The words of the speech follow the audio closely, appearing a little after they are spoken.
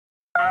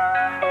I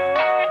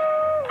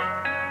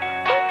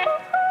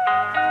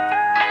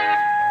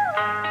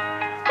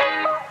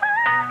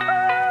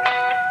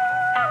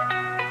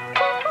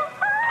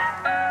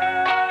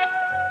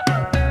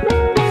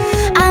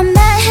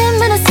met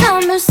him in the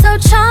summer, so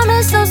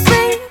charming, so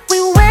sweet.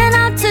 We went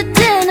out to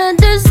dinner,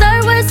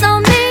 dessert was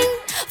on me.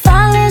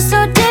 Falling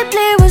so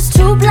deeply, was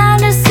too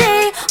blind to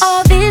see.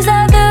 All these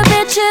other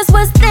bitches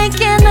was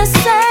thinking the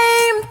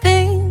same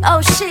thing.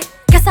 Oh shit,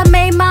 guess I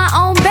made my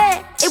own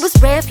bet. It was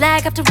red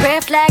flag after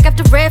red flag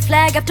after red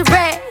flag after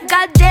red.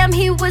 Goddamn,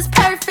 he was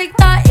perfect,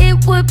 thought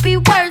it would be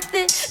worth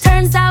it.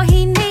 Turns out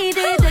he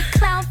needed a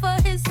clown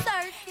for his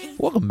circus.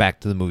 Welcome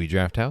back to the Movie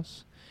Draft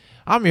House.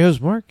 I'm your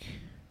host, Mark.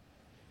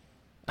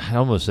 I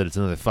almost said it's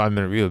another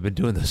 5-minute review. I've been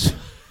doing this.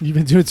 You've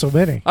been doing so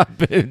many. I've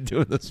been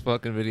doing this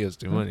fucking videos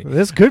too many.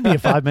 This could be a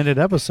 5-minute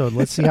episode.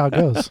 Let's see how it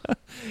goes.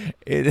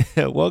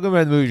 Welcome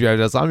back to the Movie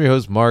Draft House. I'm your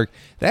host, Mark.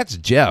 That's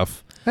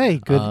Jeff. Hey,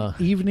 good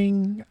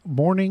evening,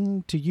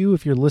 morning to you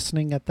if you're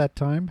listening at that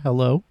time.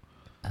 Hello.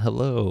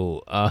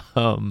 Hello.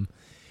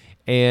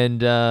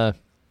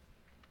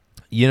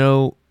 You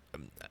know,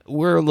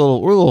 we're a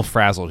little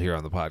frazzled here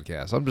on the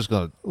podcast. I'm just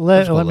gonna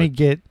let me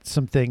get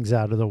some things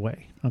out of the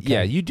way. Okay.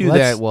 Yeah, you do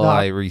that while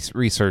I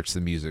research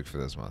the music for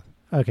this month.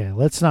 Okay,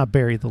 let's not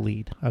bury the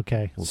lead.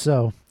 Okay,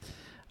 so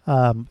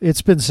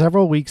it's been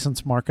several weeks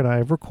since Mark and I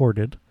have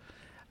recorded,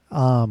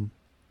 and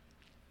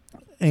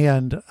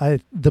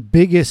the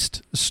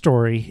biggest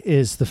story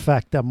is the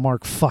fact that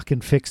Mark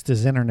fucking fixed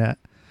his internet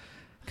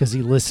because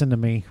he listened to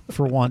me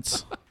for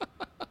once.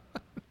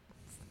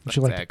 Would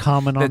you like to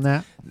comment on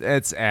that?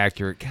 That's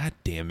accurate. God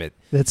damn it!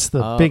 That's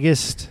the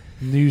biggest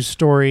news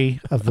story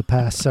of the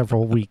past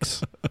several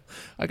weeks.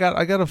 I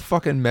got a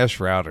fucking mesh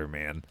router,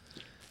 man,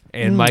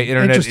 and my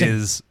internet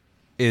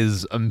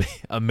is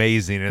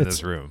amazing in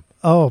this room.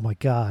 Oh my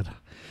god!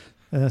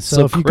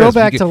 So if you go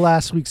back to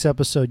last week's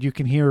episode, you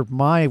can hear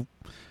my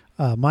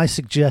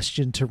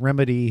suggestion to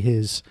remedy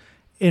his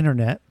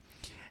internet,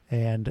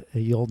 and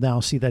you'll now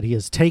see that he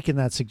has taken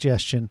that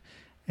suggestion,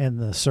 and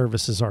the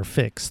services are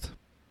fixed.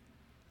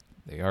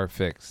 They are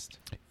fixed.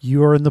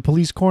 You are in the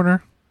police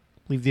corner.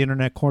 Leave the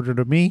internet corner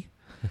to me.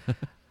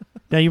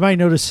 Now, you might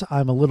notice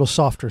I'm a little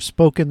softer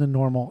spoken than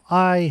normal.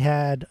 I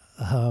had,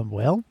 a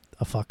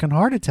fucking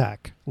heart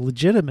attack,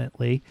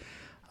 legitimately,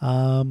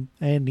 and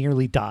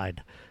nearly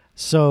died.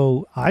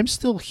 So I'm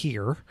still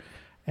here,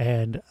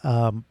 and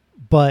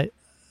but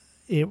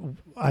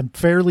I'm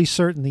fairly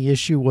certain the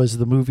issue was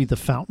the movie The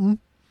Fountain.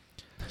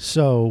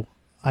 So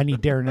I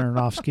need Darren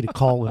Aronofsky to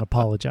call and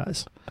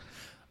apologize.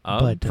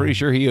 I'm pretty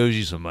sure he owes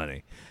you some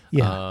money.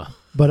 Yeah,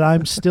 but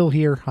I'm still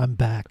here. I'm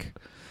back.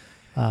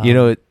 But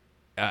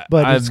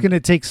it's going to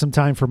take some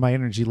time for my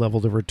energy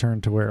level to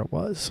return to where it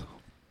was.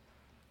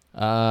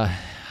 I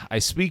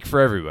speak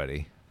for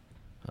everybody,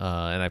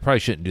 and I probably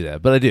shouldn't do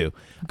that, but I do.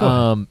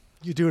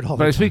 You do it all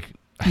the time.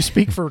 You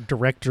speak for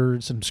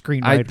directors and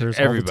screenwriters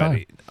everybody. all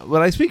the time.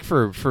 But I speak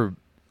for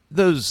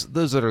those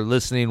that are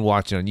listening,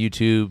 watching on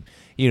YouTube,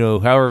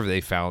 however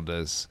they found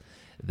us,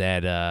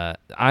 that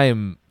I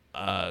am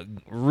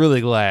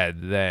really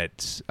glad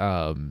that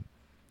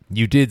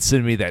you did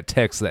send me that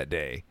text that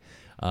day.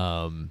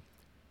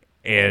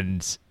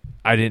 And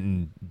I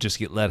didn't just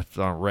get left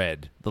on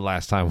red the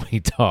last time we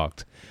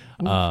talked.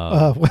 You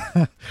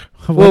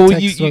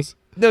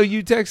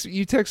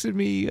texted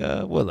me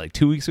like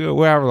 2 weeks ago,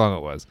 however long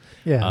it was.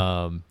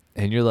 Yeah.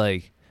 And you're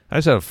like, I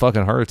just had a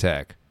fucking heart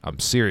attack. I'm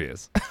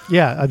serious.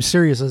 Yeah, I'm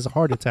serious as a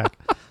heart attack.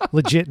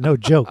 Legit, no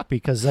joke,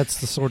 because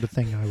that's the sort of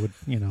thing I would,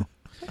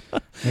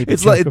 maybe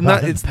it's like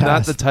it's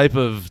not the type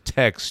of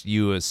text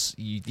you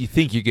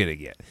think you're gonna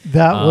get.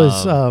 That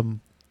was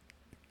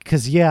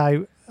because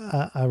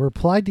I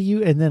replied to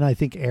you, and then I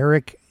think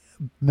Eric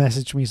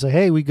messaged me, say,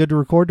 "Hey, we good to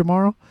record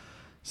tomorrow?"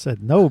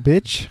 Said, "No,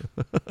 bitch,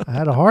 I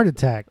had a heart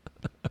attack."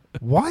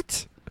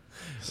 What?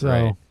 So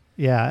right.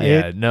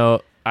 yeah.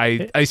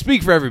 I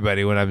speak for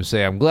everybody when I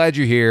say I'm glad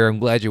you're here. I'm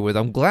glad you're with.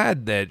 I'm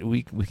glad that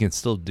we can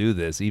still do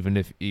this, even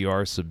if you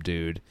are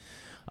subdued.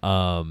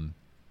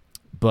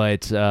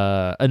 But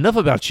enough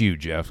about you,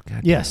 Jeff.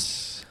 God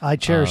yes, I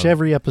cherish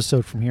every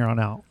episode from here on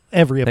out.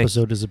 Every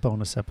episode is a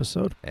bonus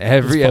episode.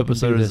 Every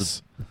episode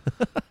is.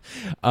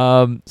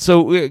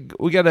 So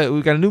we got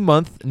a new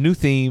month, new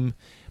theme,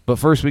 but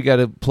first we got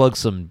to plug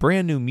some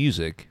brand new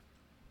music,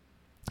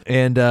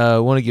 and I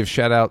want to give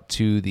shout out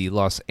to the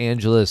Los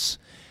Angeles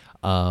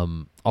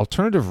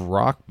alternative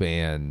rock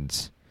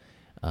band.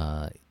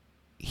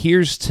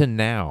 Here's to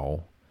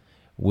Now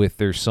with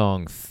their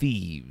song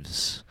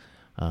Thieves.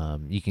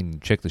 You can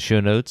check the show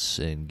notes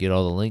and get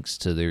all the links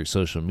to their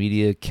social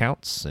media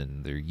accounts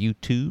and their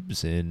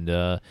YouTubes,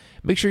 and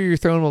make sure you're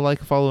throwing them a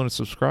like, follow, and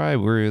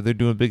subscribe. They're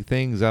doing big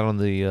things out on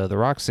the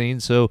rock scene,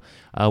 so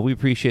we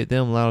appreciate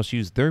them allowing us to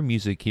use their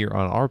music here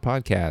on our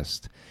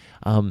podcast.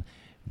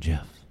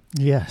 Jeff.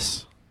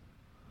 Yes.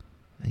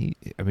 You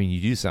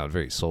do sound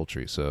very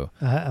sultry, so.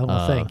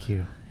 Well, thank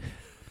you.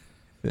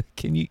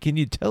 Can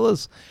you tell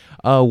us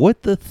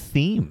what the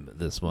theme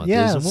this month is?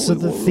 Yeah, so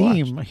the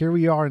theme, here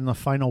we are in the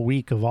final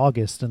week of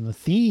August, and the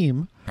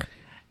theme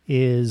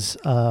is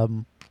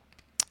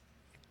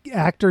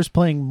actors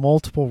playing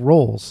multiple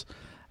roles,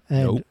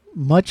 and Nope.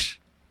 much.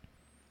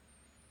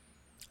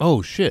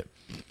 Oh shit,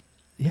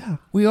 Yeah,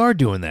 we are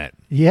doing that.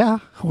 yeah.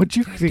 What'd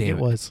you think damn it it.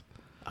 was?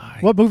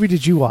 What movie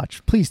did you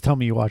watch? Please tell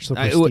me you watched The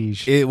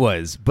Prestige. It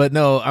was, but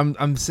no,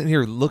 I'm sitting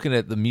here looking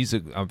at the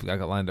music I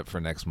got lined up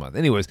for next month.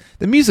 Anyways,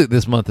 the music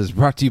this month is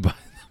brought to you by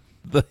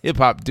the hip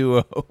hop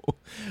duo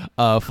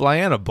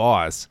Flyana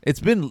Boss. It's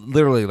been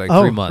literally like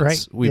 3 months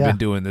right. we've Yeah. been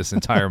doing this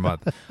entire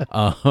month.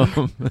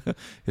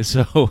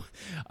 So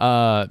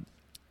I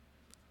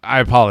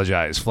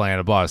apologize,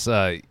 Flyana Boss.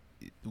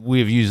 We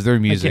have used their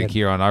music Again.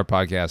 here on our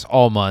podcast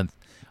all month.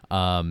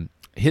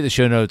 Hit the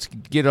show notes,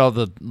 get all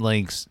the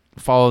links,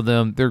 follow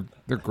them. They're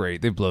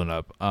great. They've blown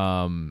up.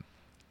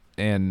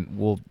 And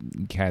we'll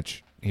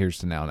catch Here's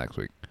to Now next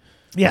week.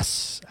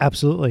 Yes,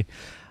 absolutely.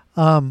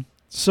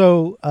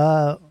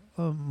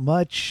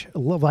 Much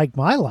like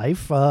my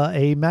life,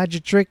 a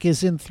magic trick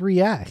is in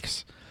 3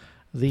 acts.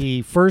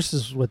 The first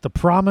is with The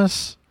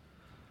Promise,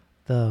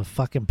 the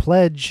fucking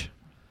Pledge,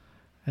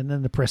 and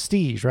then the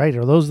Prestige, right?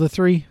 Are those the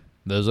 3?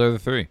 Those are the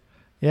 3.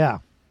 Yeah.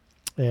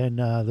 And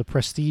the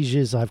Prestige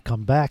is I've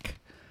come back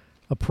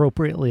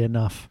appropriately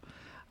enough.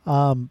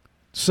 So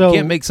You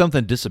can't make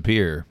something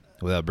disappear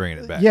without bringing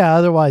it back. yeah,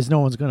 otherwise no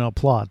one's going to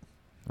applaud.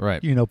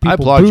 Right. You know, I people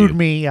applaud booed you.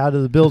 me out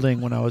of the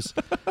building when I was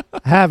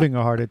having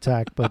a heart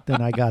attack, but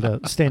then I got a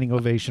standing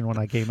ovation when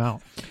I came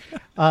out.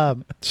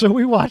 So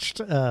we watched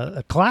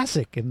a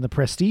classic in The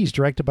Prestige,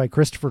 directed by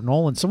Christopher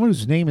Nolan, someone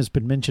whose name has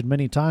been mentioned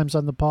many times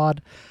on the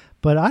pod,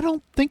 but I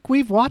don't think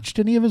we've watched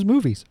any of his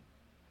movies.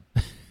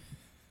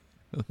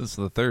 This is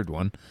the third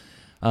one.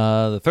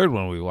 The third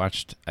one we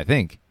watched, I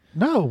think.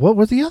 No, what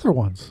were the other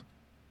ones?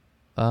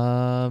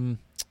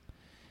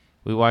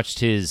 We watched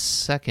his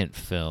second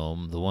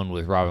film, the one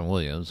with Robin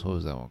Williams. What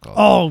was that one called?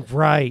 Oh,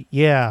 right,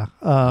 yeah.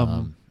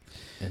 And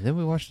then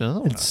we watched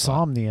another one. I thought.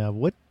 Insomnia.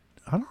 What?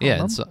 I don't Yeah,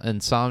 remember.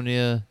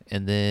 Insomnia,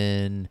 and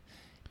then,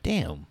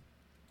 damn,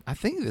 I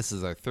think this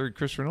is our third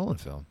Christopher Nolan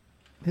film.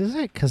 Is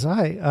it? Because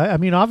I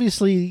mean,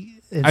 obviously,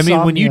 I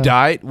mean, when you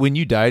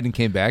Insomnia- died and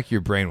came back,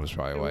 your brain was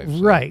probably wiped.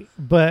 so- Right,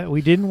 but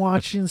we didn't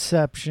watch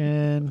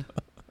Inception.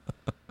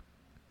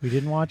 We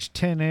didn't watch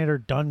Tenet or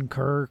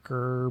Dunkirk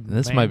or.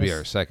 This might be Mammoth.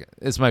 our second.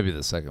 This might be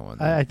the second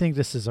one. I think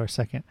this is our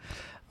second.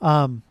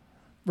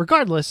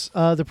 Regardless,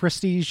 The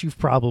Prestige, you've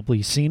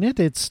probably seen it.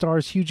 It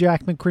stars Hugh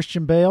Jackman,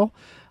 Christian Bale,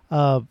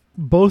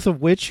 both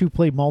of which who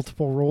play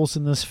multiple roles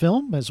in this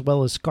film, as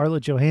well as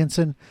Scarlett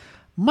Johansson,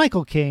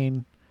 Michael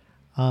Caine,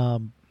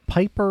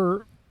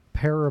 Piper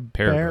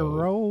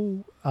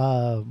Perabo,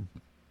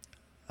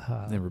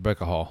 and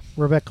Rebecca Hall.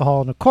 Rebecca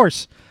Hall, and of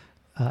course,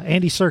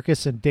 Andy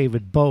Serkis and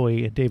David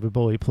Bowie. And David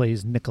Bowie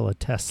plays Nikola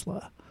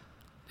Tesla.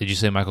 Did you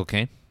say Michael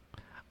Caine?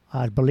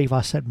 I believe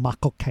I said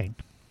Michael Caine.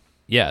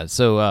 Yeah.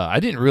 So I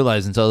didn't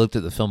realize until I looked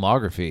at the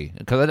filmography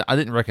because I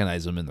didn't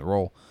recognize him in the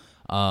role.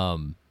 But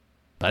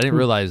I didn't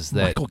realize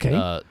that Michael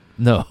Caine?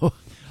 No,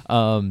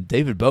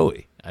 David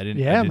Bowie. I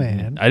didn't. Yeah, I didn't,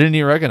 man. I didn't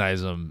even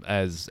recognize him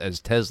as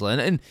Tesla,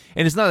 and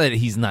it's not that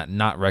he's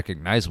not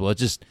recognizable.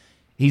 It's just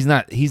he's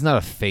not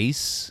a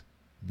face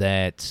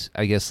that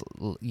I guess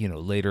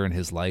later in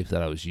his life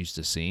that I was used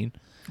to seeing.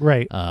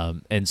 Right.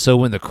 And so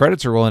when the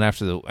credits are rolling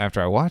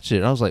after I watched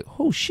it, I was like,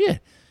 oh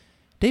shit,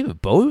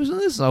 David Bowie was in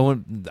this. So I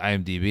went to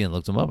IMDb and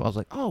looked him up. I was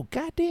like, oh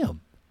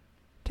goddamn,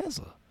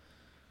 Tesla.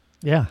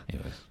 Yeah.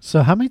 Anyways.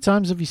 So how many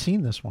times have you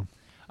seen this one?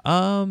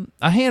 A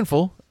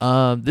handful.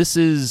 This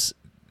is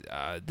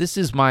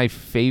my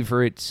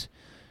favorite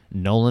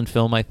Nolan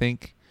film, I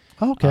think.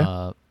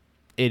 Okay.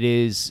 It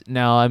is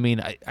now. I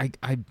mean,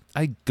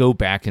 I go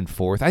back and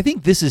forth. I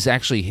think this is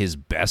actually his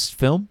best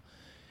film.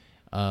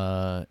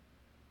 Out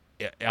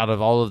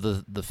of all of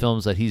the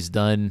films that he's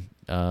done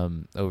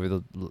over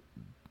the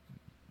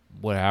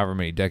however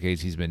many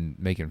decades he's been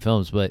making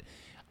films, but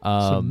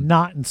so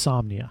not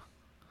Insomnia.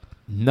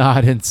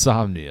 not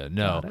Insomnia,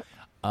 no. Got it.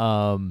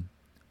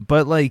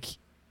 But like,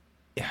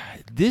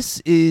 this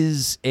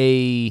is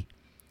a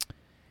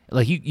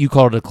like you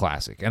called it a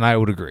classic, and I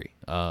would agree.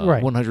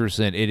 Right.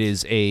 100%.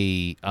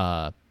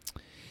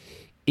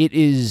 It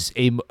is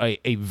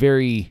a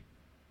very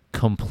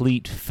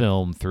complete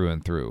film through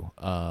and through.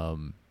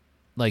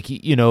 Like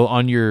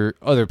on your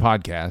other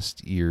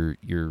podcast, you're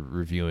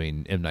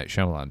reviewing M. Night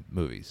Shyamalan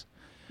movies.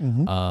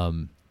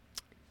 Mhm.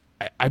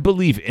 I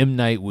believe M.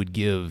 Night would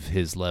give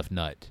his left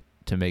nut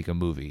to make a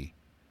movie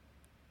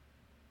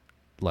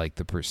like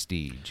The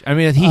Prestige. I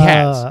mean, he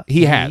has.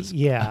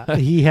 Yeah,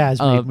 he has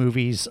made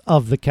movies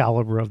of the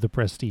caliber of The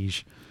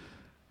Prestige.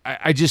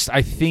 I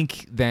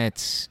think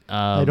that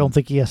I don't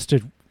think he has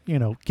to,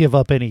 give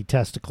up any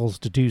testicles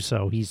to do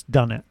so. He's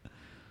done it.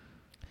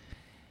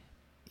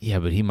 Yeah,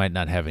 but he might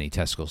not have any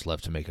testicles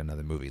left to make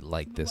another movie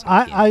like this.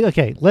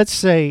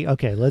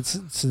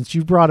 Since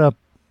you brought up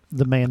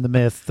the man, the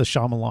myth, the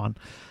Shyamalan,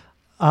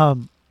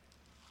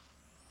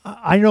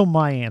 I know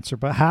my answer,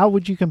 but how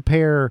would you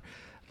compare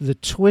the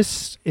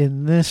twist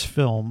in this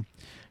film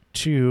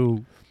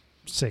to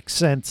Sixth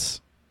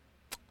Sense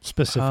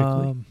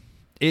specifically?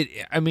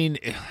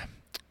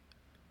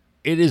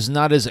 it is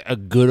not as a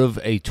good of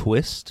a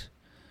twist.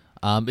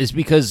 Is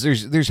because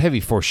there's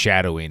heavy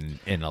foreshadowing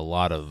in a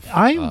lot of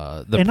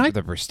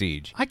the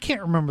Prestige. I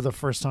can't remember the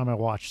first time I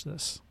watched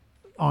this,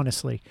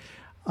 honestly,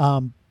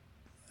 and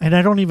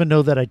I don't even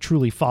know that I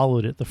truly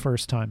followed it the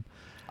first time.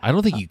 I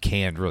don't think you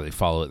can really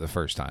follow it the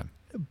first time,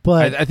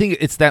 but I think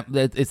it's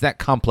that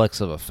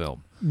complex of a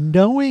film.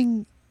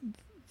 Knowing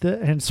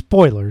and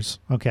spoilers,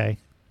 okay,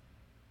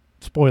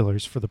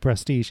 spoilers for the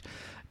Prestige,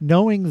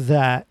 knowing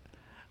that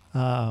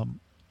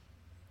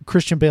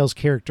Christian Bale's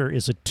character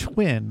is a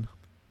twin.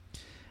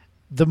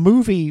 The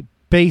movie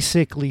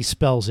basically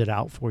spells it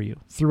out for you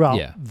throughout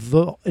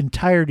the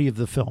entirety of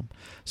the film.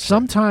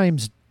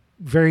 Sometimes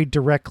very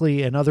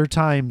directly, and other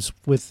times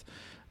with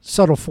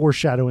subtle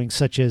foreshadowing,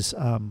 such as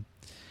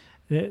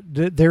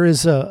there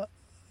is the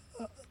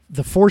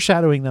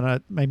foreshadowing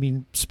that I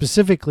mean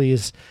specifically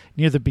is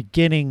near the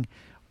beginning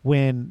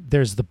when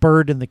there's the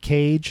bird in the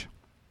cage,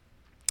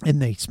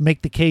 and they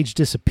make the cage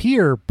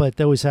disappear, but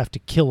they always have to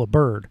kill a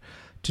bird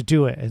to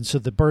do it. And so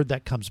the bird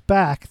that comes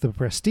back, the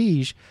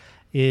Prestige,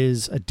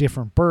 is a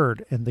different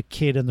bird, and the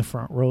kid in the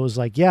front row is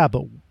like, yeah,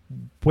 but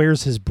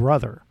where's his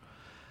brother?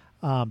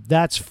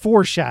 That's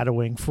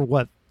foreshadowing for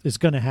what is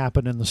going to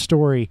happen in the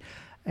story.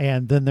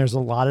 And then there's a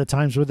lot of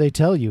times where they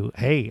tell you,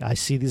 hey, I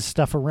see this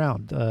stuff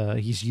around.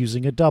 He's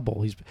using a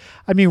double.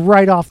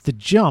 Right off the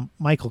jump,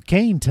 Michael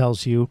Caine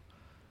tells you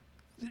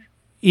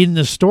in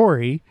the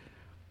story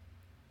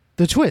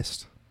the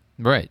twist.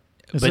 Right.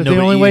 So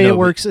the only way it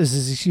works is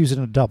he's using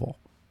a double.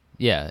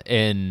 Yeah,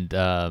 and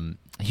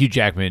Hugh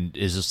Jackman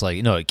is just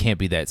like, no, it can't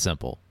be that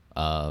simple.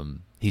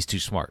 He's too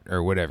smart,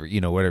 or whatever,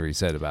 whatever he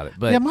said about it.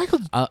 But yeah, Michael,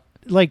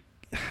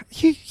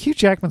 Hugh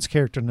Jackman's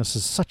character in this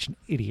is such an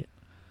idiot.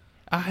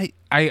 I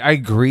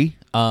agree.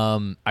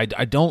 I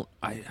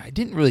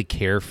didn't really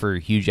care for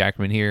Hugh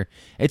Jackman here.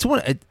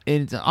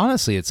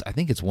 Honestly, I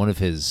think it's one of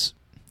his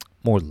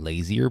more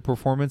lazier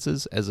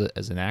performances as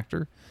an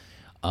actor.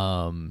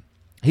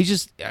 He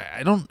just,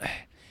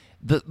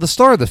 the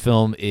star of the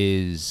film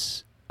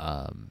is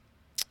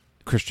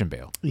Christian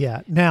Bale.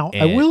 Yeah. Now,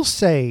 I will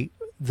say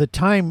the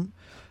time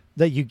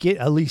that you get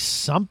at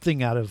least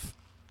something out of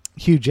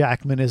Hugh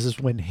Jackman is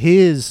when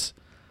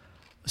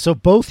so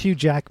both Hugh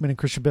Jackman and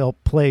Christian Bale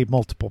play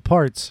multiple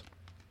parts.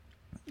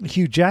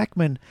 Hugh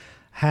Jackman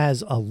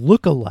has a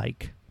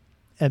look-alike,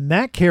 and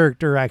that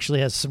character actually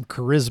has some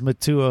charisma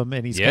to him,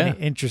 and he's kind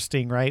of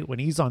interesting, right, when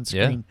he's on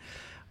screen. Yeah.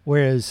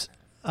 Whereas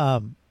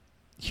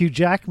Hugh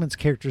Jackman's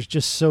character is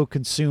just so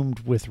consumed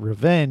with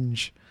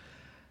revenge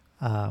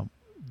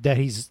that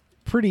he's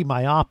pretty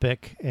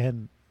myopic,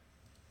 and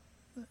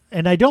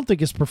I don't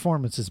think his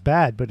performance is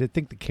bad, but I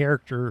think the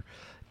character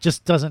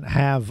just doesn't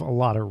have a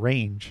lot of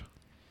range.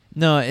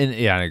 No, and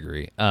yeah, I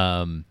agree.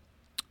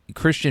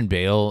 Christian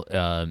Bale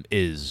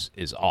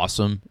is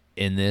awesome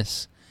in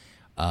this.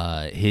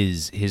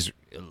 His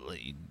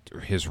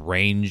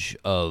range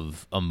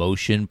of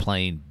emotion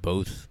playing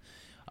both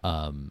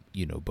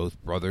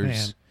both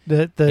brothers.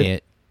 Man,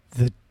 the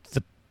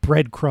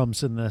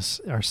breadcrumbs in this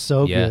are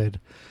so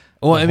good.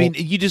 Well,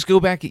 you just go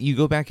back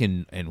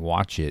and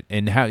watch it,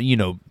 and how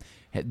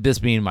this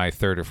being my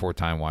third or fourth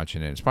time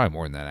watching it, it's probably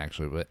more than that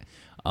actually, but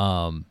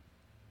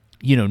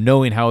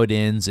knowing how it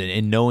ends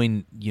and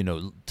knowing,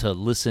 to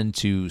listen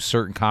to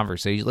certain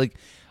conversations, like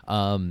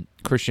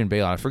Christian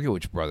Bale, I forget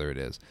which brother it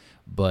is,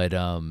 but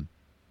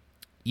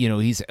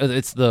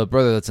it's the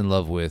brother that's in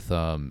love with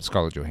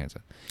Scarlett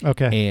Johansson.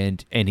 Okay.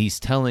 And he's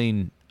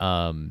telling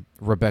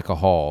Rebecca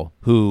Hall,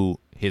 who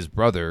his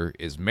brother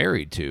is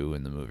married to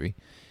in the movie,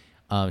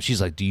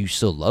 she's like, do you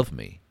still love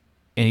me?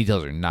 And he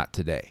tells her, not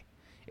today.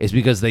 It's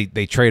because they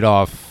trade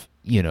off,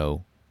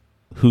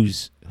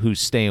 who's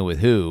staying with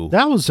who.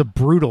 That was a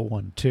brutal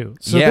one too.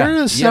 So there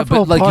is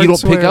several but parts you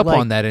don't pick where, up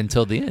on that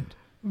until the end.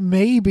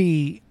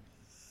 Maybe,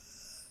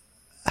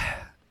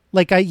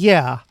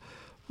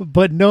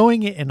 but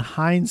knowing it in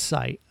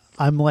hindsight,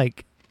 I'm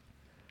like,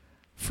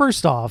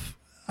 first off,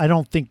 I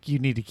don't think you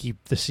need to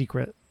keep the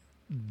secret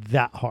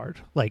that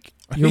hard. Like,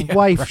 your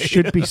wife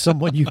should be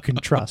someone you can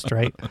trust,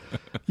 right?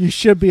 You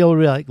should be able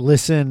to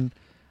listen.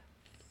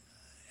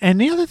 And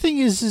the other thing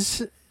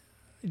is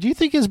do you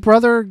think his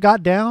brother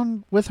got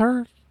down with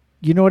her?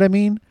 You know what I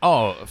mean?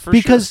 Oh, for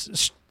because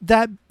sure.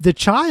 That the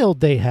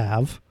child they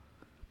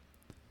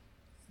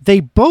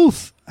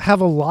both have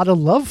a lot of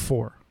love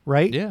for,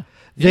 right? Yeah.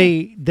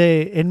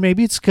 They and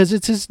maybe it's because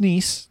it's his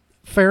niece.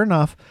 Fair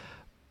enough,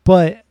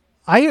 but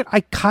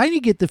I kind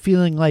of get the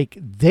feeling like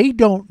they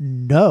don't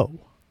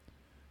know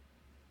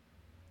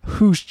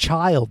whose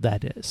child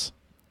that is.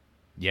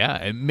 Yeah,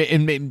 and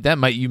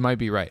that you might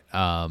be right.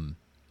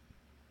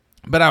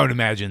 But I would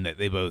imagine that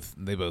they both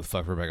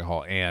fuck Rebecca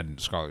Hall and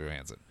Scarlett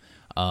Johansson.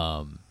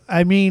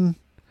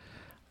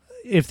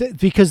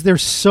 Because they're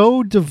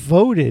so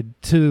devoted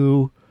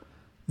to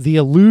the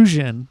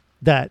illusion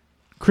that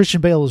Christian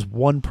Bale is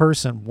one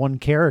person, one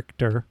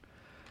character,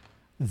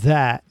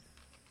 that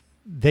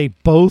they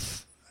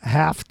both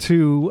have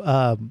to,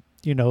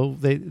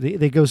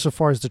 they go so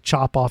far as to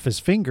chop off his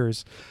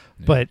fingers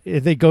But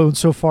if they go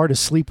so far to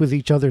sleep with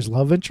each other's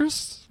love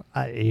interests,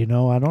 I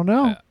don't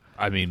know.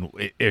 I mean,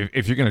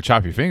 if you're going to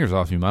chop your fingers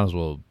off, you might as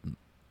well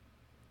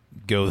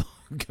go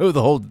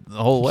the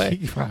whole way.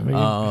 I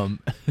mean,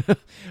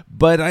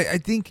 But I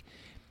think,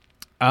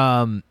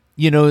 and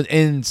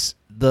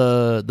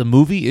the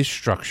movie is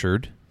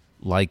structured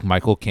like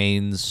Michael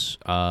Caine's,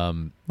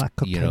 Michael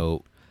you Caine.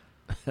 know,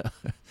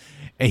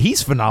 and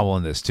he's phenomenal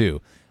in this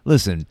too.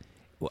 Listen,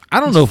 I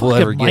don't know if we'll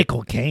Fucking ever get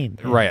Michael Caine.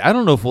 right. I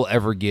don't know if we'll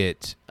ever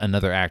get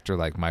another actor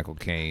like Michael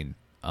Caine.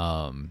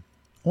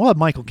 We'll have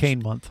Michael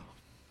Caine month.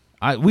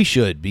 We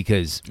should,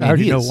 because I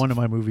already he know is- one of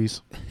my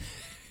movies.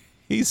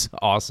 He's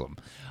awesome.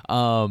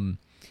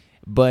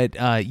 But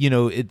at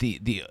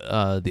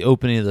the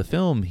opening of the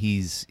film,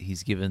 he's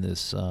given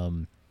this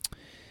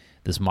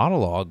this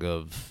monologue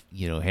of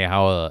hey,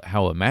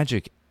 how a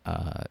magic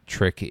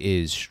trick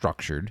is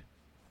structured.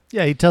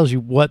 Yeah, he tells you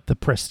what the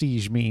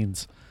prestige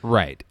means.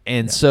 Right.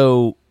 And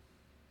so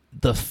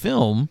the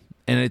film,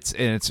 and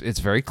it's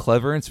very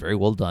clever and it's very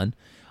well done.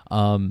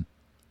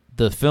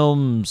 The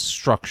film's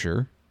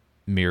structure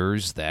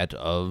mirrors that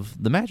of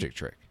the magic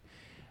trick.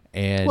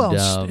 And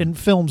And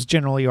films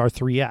generally are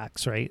 3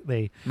 acts, right?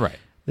 They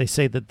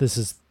say that this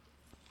is,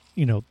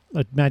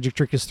 a magic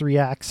trick is 3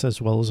 acts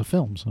as well as a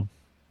film. So,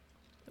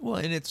 well,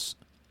 and it's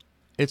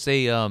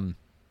a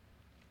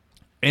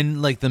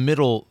and like the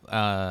middle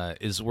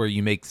is where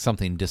you make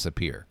something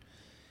disappear.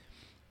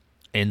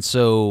 And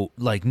so,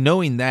 like,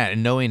 knowing that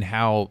and knowing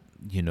how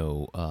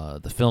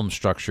the film's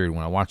structured,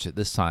 when I watched it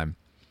this time,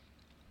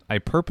 I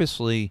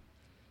purposely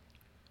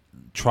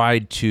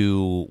tried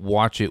to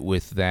watch it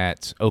with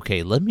that.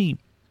 Okay, let me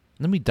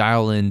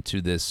dial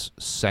into this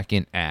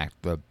second act,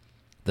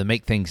 the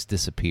make things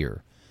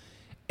disappear,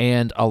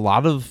 and a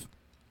lot of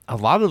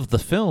the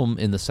film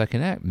in the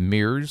second act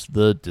mirrors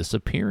the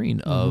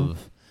disappearing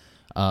of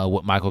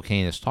what Michael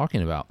Caine is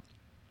talking about,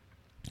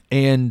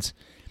 and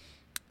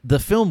the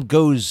film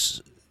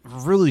goes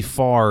really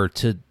far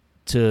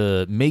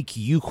to make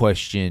you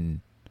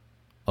question,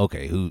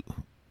 okay,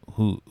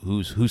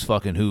 who's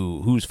fucking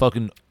who, who's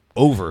fucking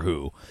over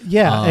who.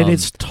 yeah, and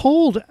it's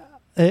told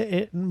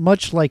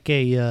much like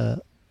a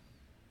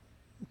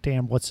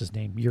what's his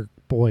name? Your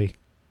boy.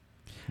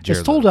 Jared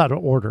It's told Leto. out of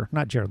order,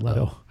 not Jared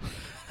Leto.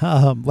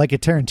 Like a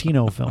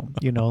Tarantino film,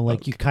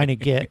 like you kind of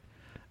get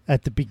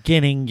at the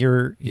beginning,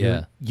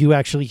 you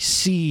actually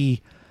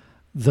see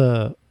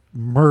the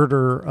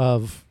murder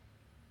of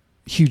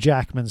Hugh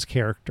Jackman's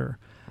character,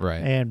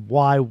 Right. and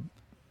why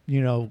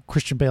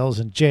Christian Bale is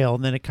in jail,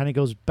 and then it kind of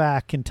goes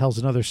back and tells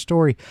another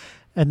story,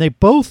 and they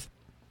both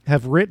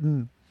have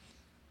written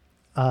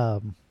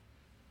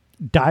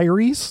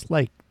diaries,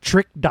 like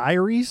trick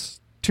diaries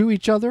to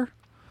each other,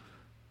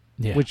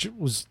 Yeah. which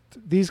was,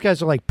 these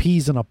guys are like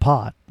peas in a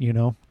pot,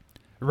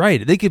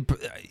 Right. They could,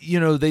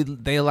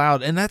 they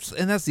allowed, and that's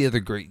the other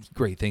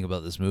great thing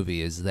about this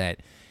movie is that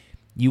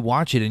you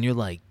watch it and you're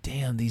like,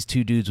 damn, these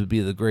two dudes would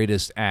be the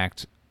greatest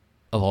act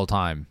of all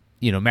time,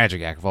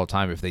 magic act of all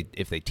time if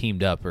they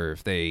teamed up, or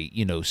if they,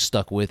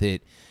 stuck with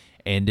it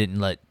and didn't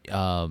let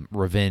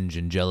revenge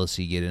and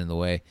jealousy get in the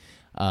way.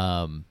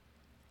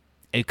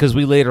 Because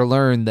we later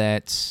learned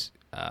that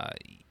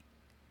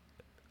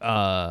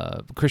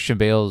Christian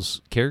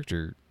Bale's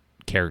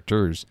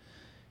characters,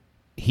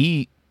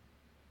 he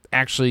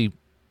actually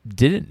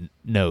didn't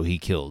know he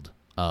killed,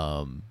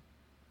 tied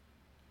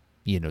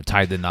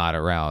the knot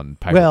around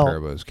Piper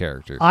Parabo's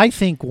character. I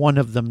think one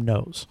of them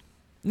knows.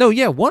 No,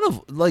 yeah, one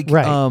of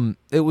Right.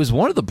 it was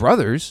one of the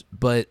brothers,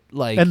 but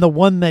like, And the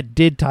one that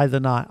did tie the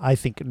knot, I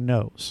think,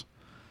 knows.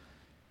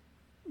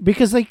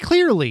 Because they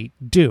clearly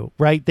do,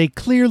 right?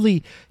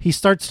 He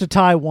starts to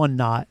tie one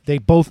knot. They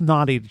both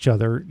knot each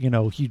other,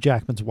 Hugh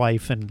Jackman's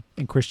wife and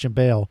Christian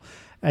Bale.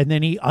 And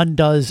then he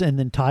undoes and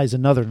then ties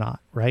another knot,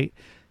 right?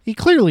 He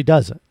clearly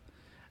does it.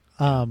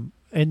 And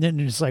then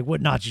it's like, what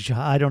knot did you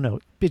tie? I don't know.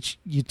 Bitch,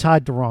 you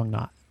tied the wrong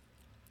knot.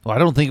 well, I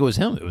don't think it was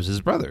him; it was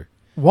his brother.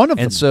 One of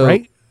them, And so,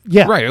 right?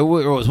 Yeah. right, it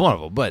was one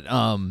of them. But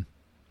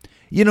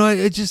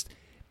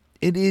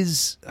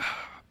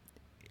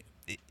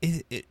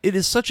it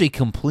is such a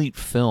complete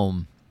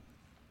film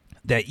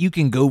that you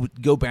can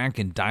go back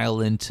and dial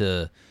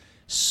into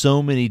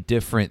so many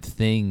different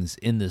things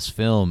in this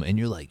film, and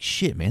you're like,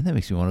 shit, man, that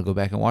makes me want to go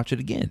back and watch it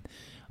again.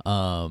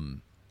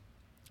 And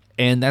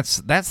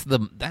that's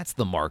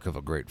the mark of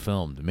a great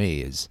film to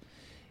me,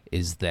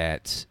 is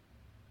that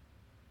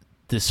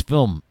this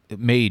film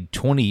made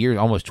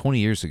almost 20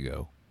 years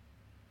ago,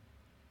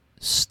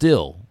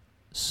 still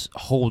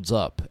holds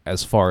up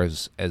as far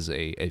as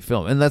a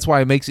film, and that's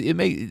why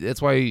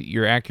that's why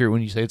you're accurate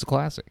when you say it's a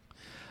classic.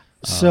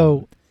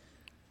 So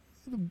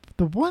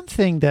the one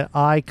thing that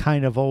I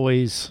kind of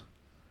always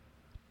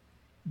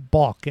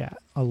balk at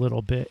a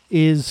little bit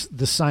is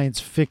the science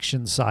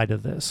fiction side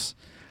of this.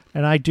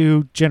 And I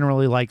do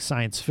generally like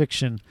science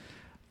fiction.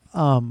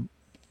 But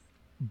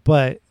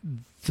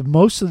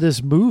most of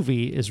this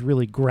movie is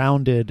really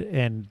grounded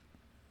and,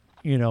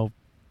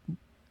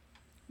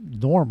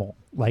 normal,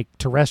 like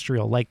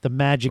terrestrial, like the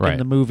magic in Right.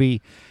 the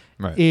movie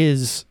Right.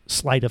 is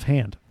sleight of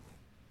hand.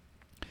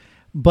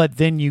 But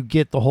then you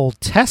get the whole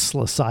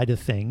Tesla side of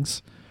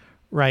things,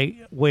 right?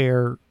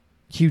 Where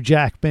Hugh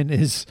Jackman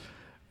is,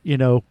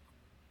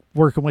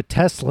 working with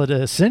Tesla to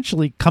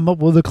essentially come up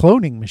with a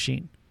cloning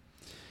machine.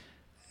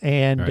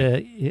 And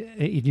Right.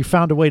 You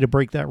found a way to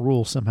break that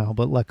rule somehow,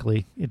 but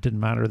luckily it didn't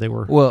matter. They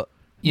were Well,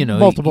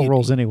 multiple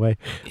roles anyway.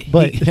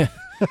 But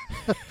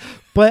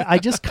but I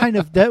just kind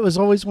of, that was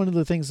always one of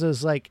the things that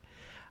was like,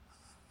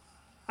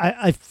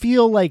 I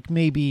feel like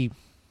maybe,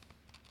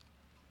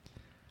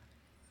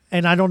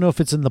 and I don't know if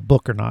it's in the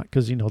book or not,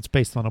 because, it's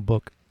based on a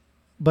book,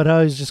 but I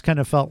always just kind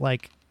of felt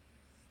like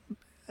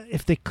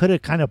if they could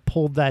have kind of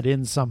pulled that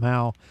in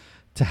somehow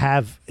to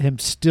have him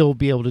still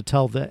be able to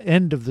tell the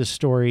end of the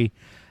story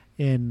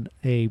in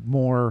a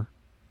more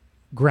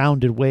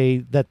grounded way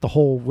that the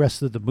whole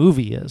rest of the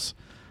movie is.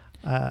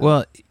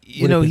 well,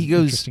 would have been he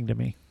goes. interesting to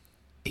me.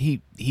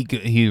 He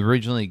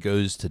originally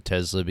goes to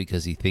Tesla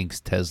because he thinks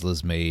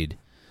Tesla's made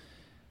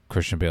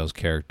Christian Bale's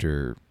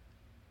character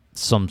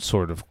some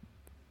sort of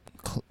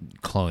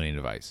cloning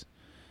device.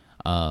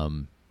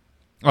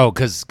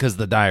 Because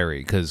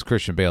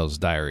Christian Bale's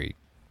diary,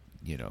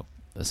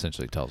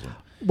 essentially tells him.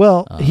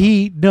 Well,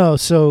 he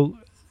has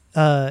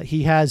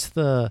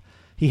the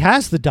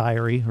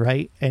diary,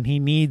 right? And he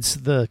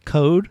needs the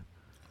code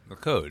The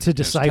code to is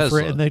decipher Tesla.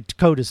 it, and the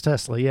code is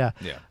Tesla. Yeah,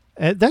 Yeah.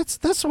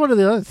 That's one of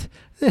the other.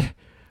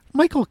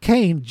 Michael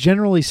Caine,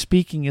 generally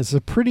speaking, is a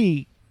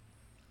pretty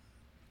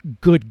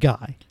good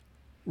guy,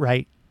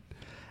 right?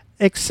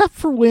 Except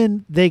for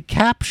when they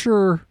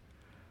capture,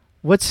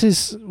 what's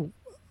his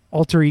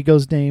alter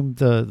ego's name?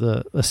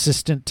 The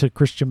assistant to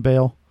Christian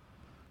Bale,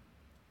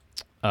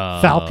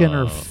 Falcon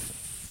or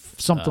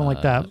something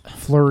like that.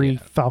 Flurry, yeah.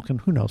 Falcon,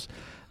 who knows?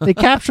 They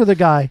capture the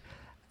guy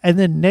and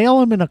then nail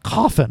him in a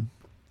coffin.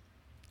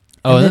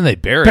 Oh, and then they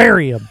bury him.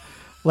 Bury him.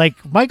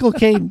 Like Michael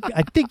Caine,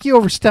 I think you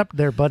overstepped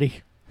there,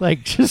 buddy.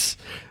 Like, just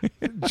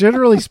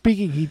generally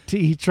speaking,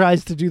 he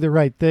tries to do the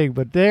right thing,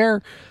 but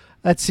there,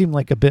 that seemed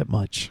like a bit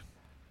much.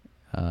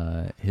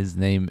 His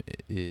name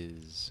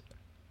is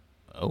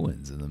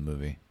Owens in the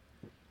movie.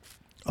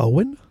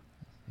 Owen?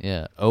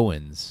 Yeah,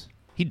 Owens.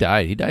 He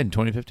died. He died in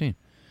 2015.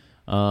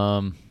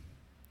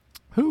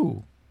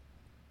 Who?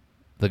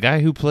 The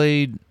guy who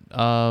played.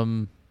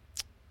 Oh,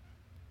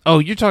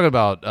 you're talking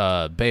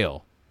about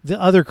Bale. The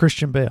other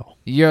Christian Bale.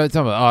 Yeah,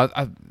 talking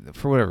about.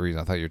 For whatever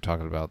reason, I thought you were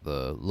talking about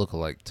the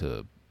lookalike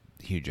to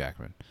Hugh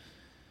Jackman.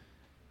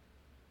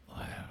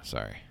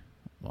 Sorry,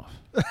 I'm off.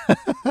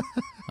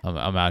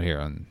 I'm out here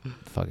on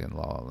fucking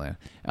La La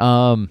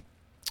Land.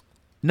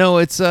 No,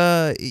 it's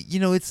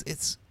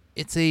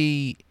it's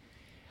a.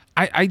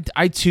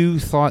 I too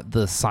thought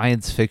the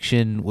science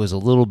fiction was a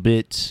little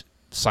bit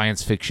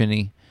science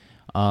fiction-y.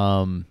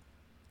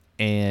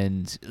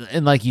 And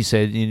like you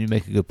said, you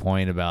make a good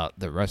point about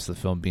the rest of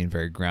the film being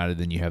very grounded.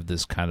 Then you have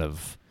this kind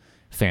of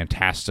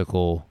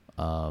fantastical,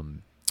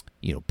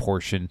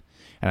 portion,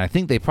 and I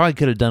think they probably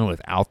could have done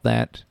without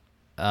that.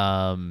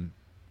 I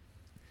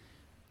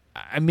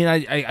mean,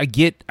 I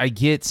get,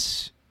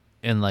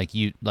 and like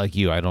you,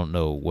 I don't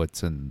know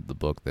what's in the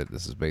book that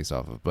this is based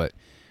off of, but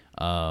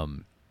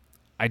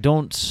I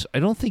don't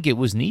think it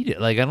was needed.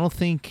 Like, I don't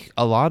think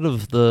a lot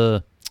of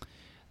the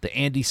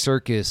Andy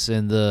Serkis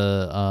and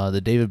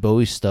the David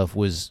Bowie stuff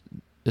was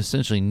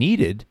essentially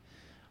needed.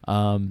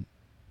 I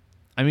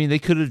mean, they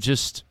could have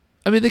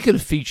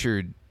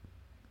featured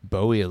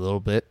Bowie a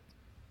little bit.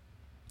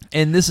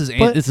 And this is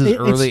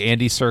early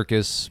Andy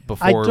Serkis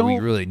before we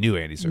really knew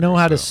Andy Serkis. Know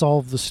how to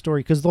solve the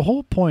story, because the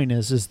whole point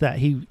is that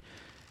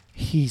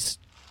he's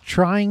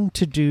trying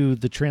to do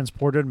the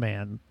transported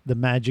man, the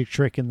magic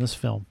trick in this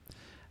film,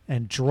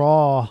 and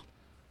draw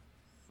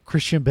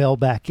Christian Bale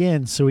back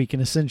in so he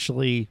can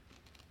essentially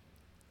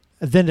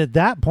then at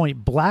that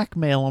point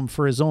blackmail him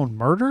for his own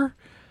murder.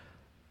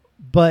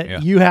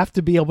 But you have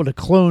to be able to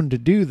clone to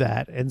do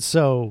that. And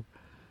so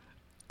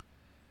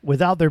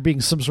without there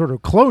being some sort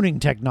of cloning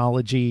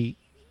technology,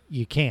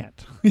 you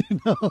can't.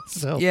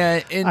 So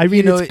yeah, and, I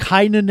mean, it's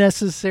kind of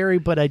necessary,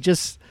 but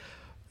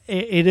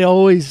it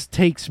always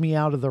takes me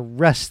out of the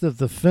rest of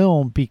the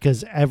film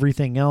because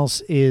everything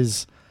else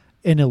is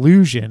an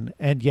illusion,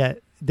 and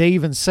yet they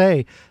even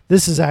say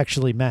this is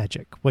actually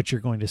magic. What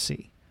you're going to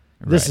see,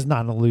 this is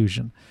not an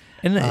illusion.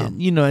 And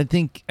I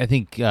think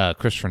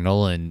Christopher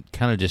Nolan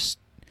kind of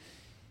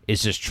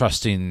is just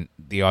trusting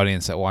the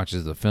audience that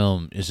watches the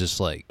film is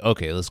just like,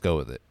 okay, let's go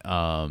with it.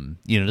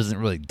 Doesn't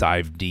really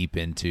dive deep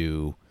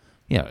into,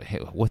 hey,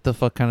 what the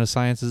fuck kind of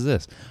science is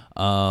this?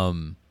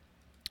 But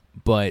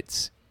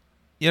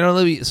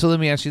let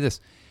me ask you this.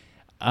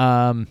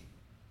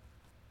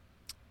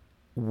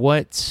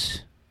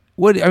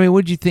 What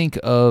do you think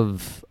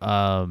of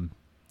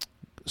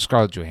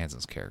Scarlett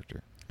Johansson's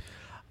character?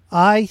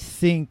 I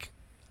think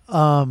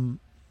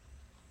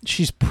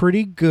she's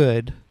pretty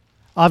good.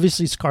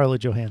 Obviously,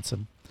 Scarlett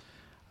Johansson.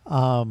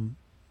 I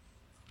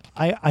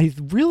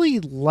really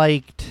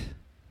liked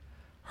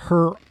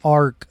her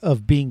arc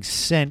of being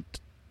sent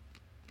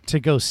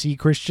to go see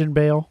Christian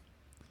Bale,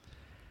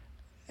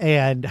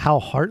 and how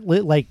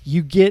heartlit. Like,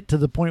 you get to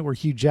the point where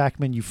Hugh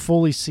Jackman, you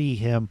fully see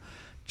him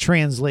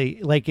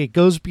translate, like it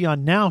goes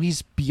beyond. Now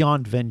he's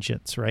beyond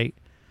vengeance, right?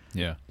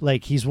 Yeah.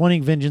 Like he's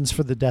wanting vengeance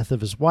for the death of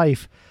his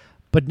wife,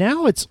 but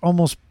now it's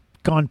almost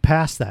gone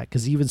past that,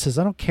 because he even says,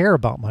 I don't care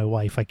about my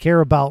wife. I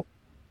care about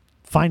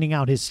finding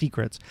out his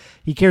secrets.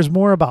 He cares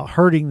more about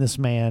hurting this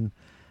man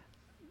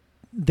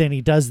than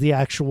he does the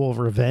actual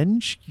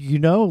revenge.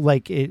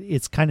 Like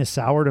it's kind of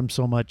soured him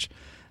so much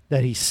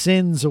that he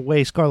sends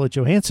away Scarlett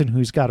Johansson,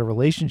 who's got a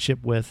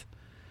relationship with,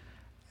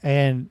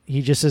 and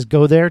he just says,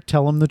 go there,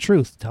 tell him the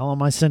truth. Tell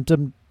him I sent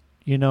him,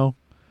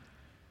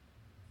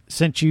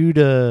 sent you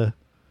to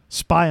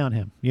spy on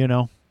him,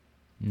 Yeah.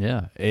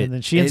 and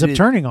then she ends up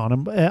turning on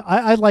him.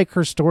 I like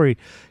her story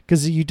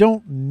because you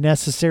don't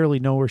necessarily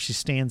know where she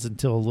stands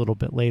until a little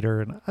bit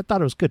later, and I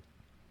thought it was good.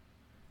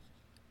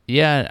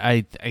 Yeah,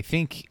 I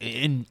think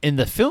in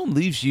the film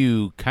leaves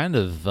you kind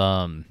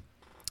of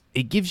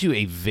it gives you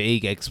a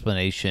vague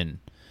explanation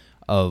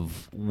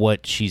of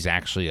what she's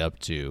actually up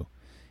to,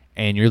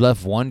 and you're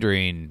left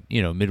wondering,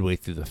 midway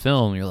through the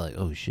film, you're like,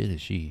 oh shit,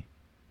 is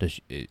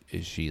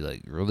she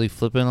like really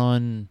flipping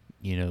on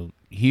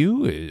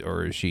Hugh,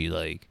 or is she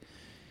like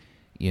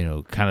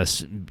kind of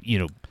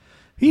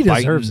He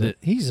deserves biting it.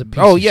 He's a piece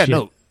oh of yeah shit.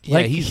 no yeah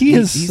Like he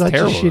is such a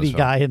terrible in this shitty film.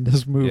 guy in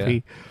this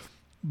movie.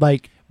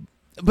 Like,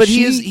 But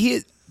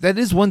that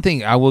is one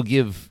thing I will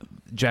give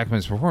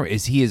Jackman's performance,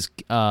 is he is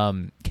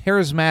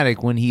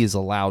charismatic when he is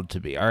allowed to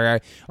be, or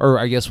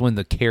I guess when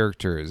the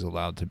character is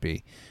allowed to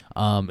be.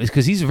 It's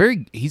because he's a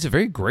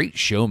very great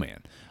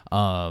showman.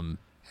 well,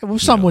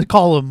 some would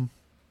call him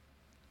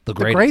The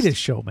the greatest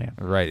showman.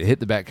 Right, it hit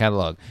the back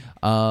catalog.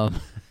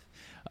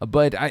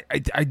 But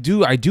I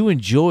do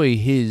enjoy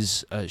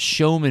his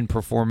showman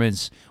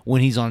performance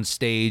when he's on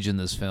stage in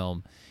this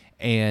film,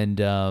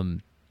 and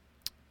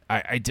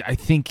I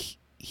think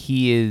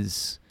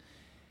he's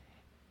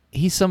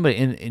somebody,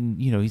 and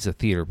he's a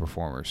theater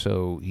performer,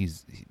 so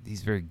he's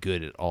very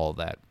good at all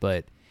that.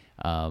 But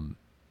I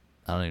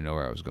don't even know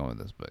where I was going with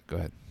this, but go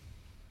ahead.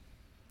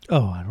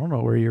 Oh, I don't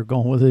know where you're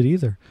going with it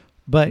either.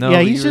 But No,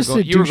 yeah, he's just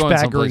a you were going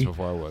someplace douchebaggery.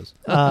 before I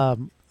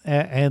was.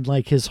 And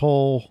like his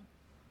whole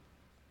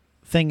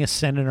thing is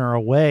sending her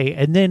away,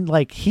 and then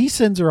like he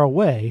sends her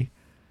away,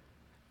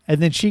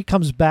 and then she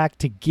comes back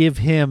to give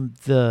him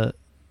the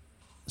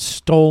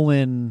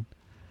stolen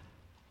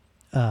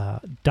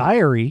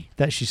diary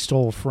that she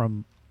stole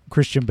from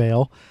Christian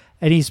Bale,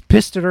 and he's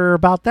pissed at her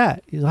about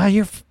that. He's like,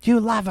 you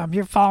love him,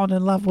 you're falling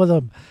in love with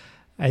him.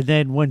 And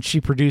then when she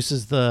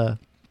produces the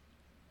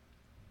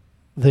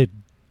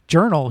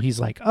journal, he's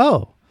like,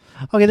 oh,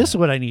 okay, this is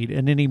what I need.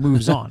 And then he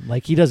moves on.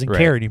 Like he doesn't Right.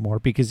 care anymore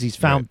because he's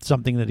found Right.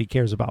 something that he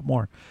cares about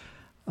more.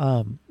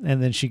 And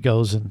then she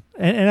goes and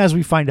as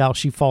we find out,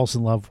 she falls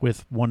in love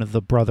with one of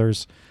the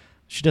brothers.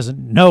 She doesn't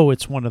know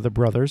it's one of the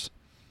brothers,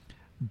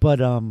 but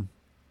And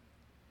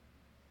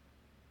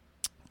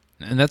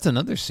that's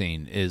another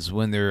scene, is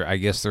when they're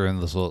in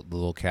this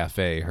little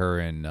cafe, her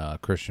and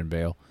Christian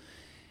Bale,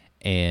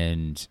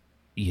 and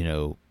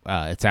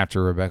it's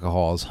after Rebecca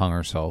Hall has hung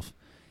herself,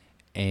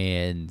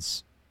 and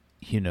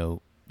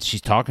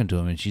she's talking to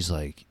him, and she's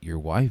like, your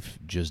wife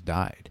just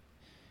died,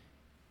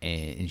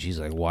 and she's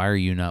like, why are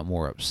you not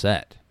more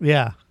upset?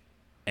 yeah,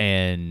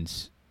 And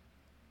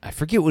I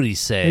forget what he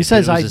said. he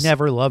says, but it I was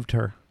never loved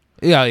her.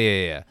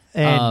 yeah.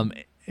 And-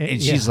 And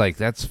yeah. she's like,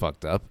 that's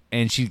fucked up.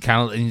 And she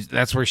and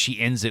that's where she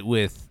ends it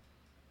with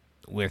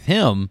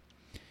him,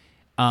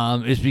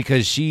 is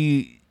because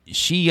she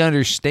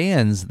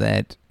understands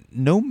that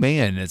no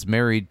man that's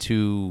married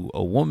to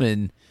a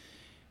woman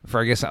for,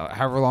 I guess,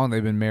 however long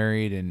they've been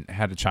married and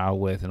had a child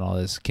with and all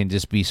this, can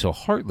just be so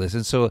heartless.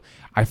 And so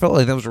I felt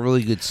like that was a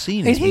really good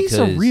scene. And he's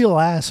a because- real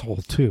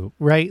asshole too,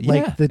 right? Yeah,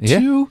 Like the yeah.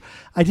 two,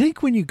 I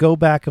think when you go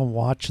back and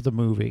watch the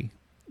movie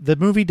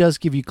does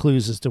give you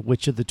clues as to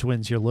which of the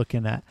twins you're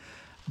looking at.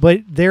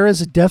 But there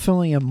is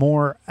definitely a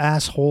more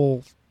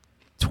asshole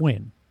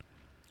twin.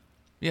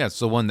 Yeah, it's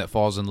the one that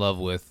falls in love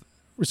with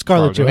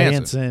Scarlett Scarlett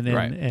Johansson, Johansson,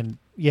 right. and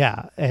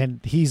yeah, and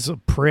he's a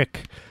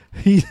prick.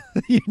 He,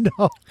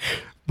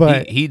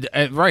 but he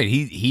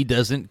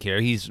doesn't care.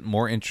 He's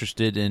more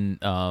interested in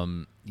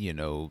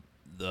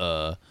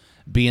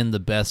being the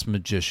best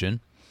magician.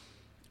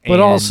 but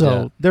And,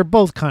 also they're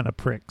both kind of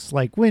pricks.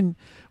 Like when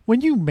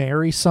you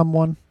marry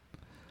someone,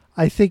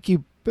 I think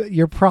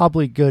you're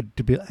probably good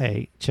to be,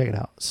 hey, check it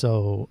out.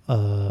 So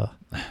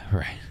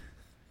right.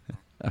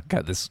 I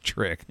got this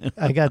trick.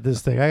 I got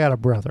this thing. I got a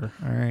brother.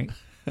 All right.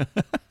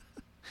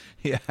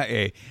 Yeah,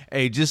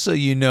 hey, just so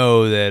you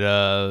know that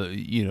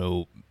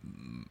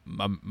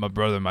my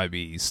brother might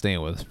be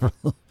staying with us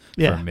for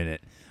Yeah. a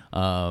minute.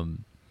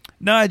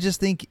 No, I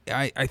just think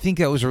I think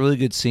that was a really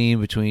good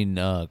scene between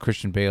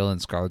Christian Bale and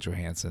Scarlett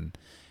Johansson,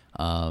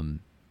 and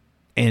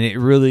it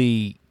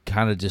really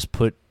kind of just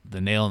put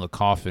the nail in the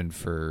coffin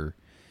for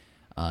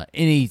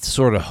any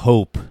sort of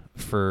hope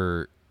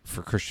for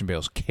Christian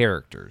Bale's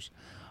characters.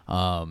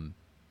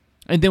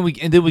 And then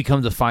we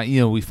come to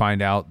find, we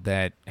find out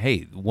that,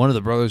 hey, one of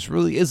the brothers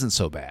really isn't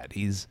so bad.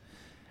 He's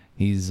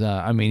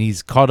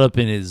caught up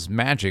in his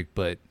magic,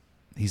 but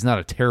he's not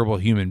a terrible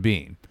human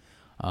being.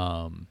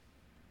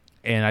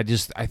 and I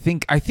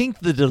think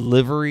the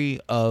delivery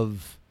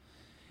of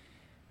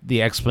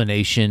the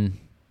explanation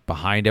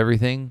behind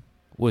everything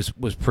was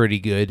pretty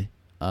good.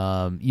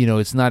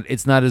 It's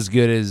not as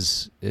good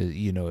as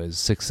as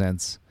Sixth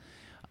Sense,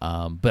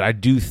 but I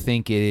do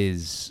think it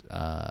is.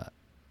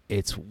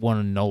 It's one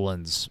of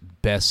Nolan's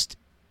best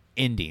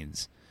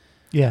endings.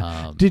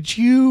 Yeah. Did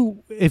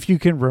you, if you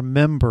can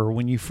remember,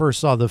 when you first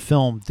saw the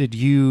film, did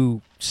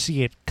you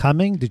see it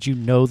coming? Did you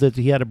know that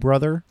he had a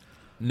brother?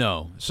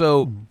 No.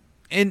 So,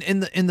 in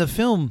the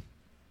film,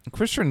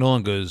 Christopher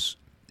Nolan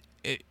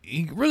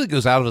he really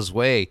goes out of his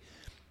way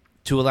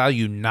to allow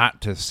you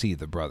not to see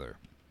the brother.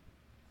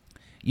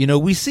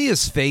 We see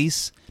his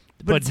face,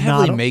 but it's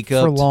heavily not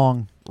make-upped. for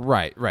long.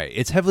 Right.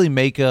 It's heavily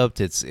make-upped.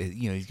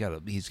 He's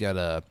got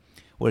a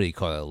what do you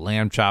call it? A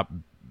lamb chop.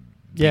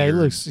 Yeah, he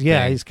looks.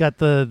 Yeah, thing. he's got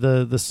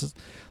the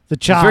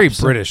chops. He's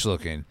very British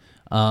looking.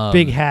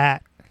 Big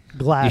hat,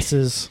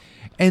 glasses,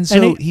 and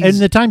so and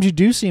the times you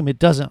do see him, it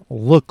doesn't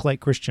look like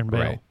Christian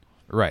Bale.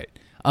 Right.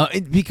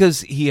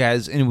 Because he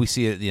has, and we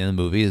see it at the end of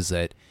the movie, is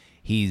that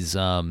he's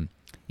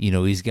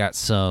he's got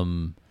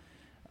some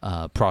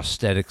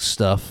prosthetic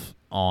stuff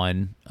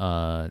on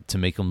to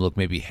make him look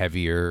maybe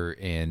heavier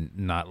and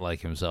not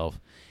like himself.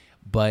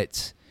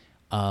 But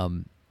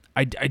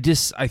I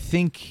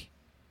think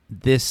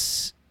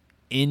this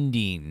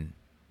ending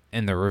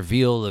and the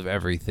reveal of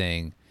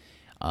everything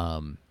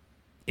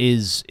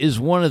is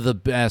one of the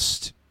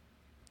best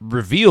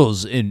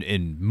reveals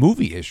in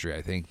movie history,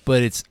 I think.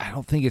 But I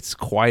don't think it's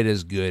quite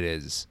as good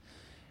as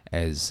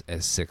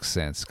Sixth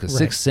Sense, because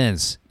Sixth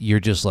Sense, you're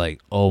just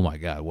like, oh my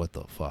god, what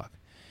the fuck.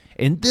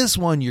 In this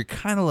one, you're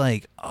kind of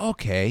like,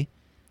 okay.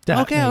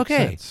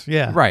 Sense.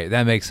 Yeah, right,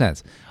 that makes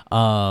sense.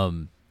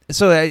 So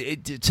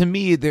to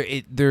me,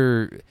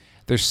 they're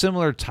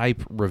similar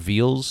type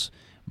reveals,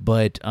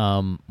 but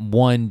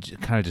one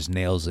kind of just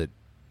nails it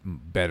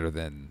better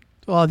than.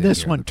 Well,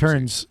 this one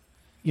turns,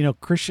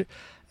 Christian.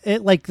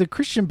 Like the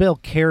Christian Bale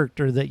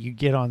character that you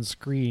get on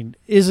screen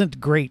isn't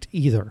great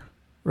either,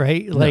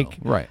 right? Like,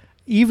 right.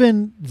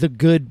 Even the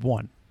good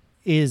one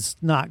is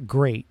not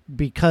great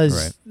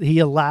because he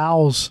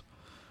allows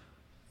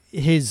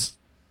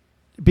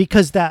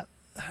because that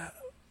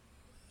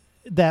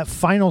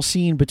final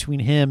scene between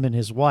him and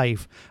his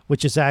wife,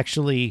 which is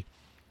actually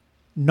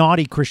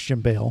naughty Christian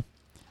Bale,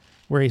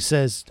 where he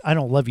says, "I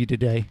don't love you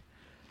today."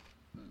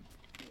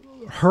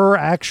 Her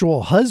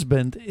actual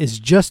husband is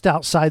just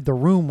outside the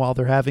room while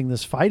they're having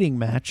this fighting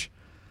match,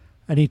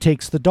 and he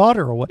takes the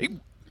daughter away.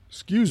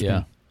 Excuse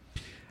me.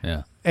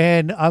 Yeah.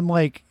 And I'm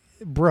like,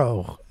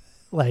 bro,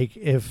 like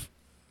if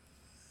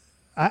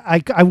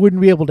I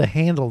wouldn't be able to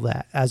handle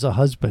that as a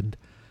husband,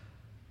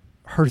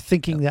 her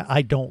thinking that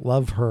I don't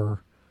love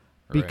her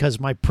because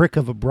my prick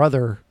of a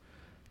brother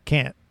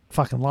can't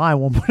fucking lie.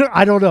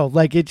 I don't know.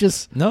 Like it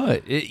just, no,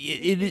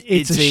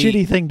 it's a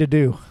shitty thing to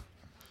do.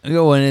 And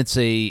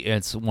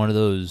it's one of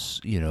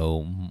those,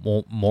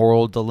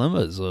 moral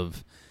dilemmas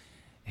of,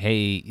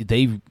 hey,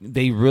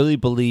 they really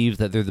believe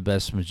that they're the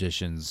best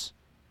magicians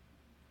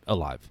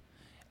alive,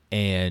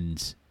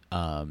 and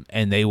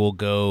they will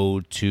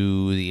go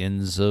to the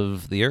ends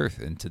of the earth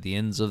and to the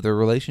ends of their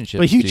relationships.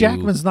 But Hugh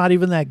Jackman's not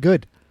even that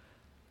good,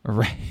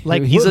 right?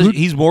 Like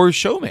he's more a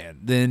showman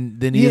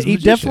than he is. He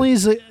definitely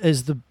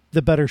is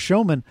the better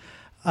showman.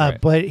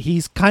 But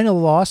he's kind of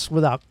lost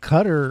without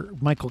Cutter,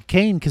 Michael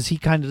Caine, because he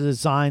kind of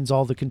designs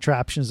all the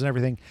contraptions and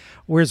everything.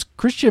 Whereas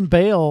Christian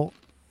Bale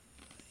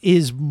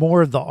is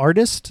more of the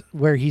artist,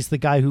 where he's the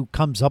guy who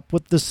comes up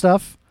with the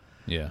stuff.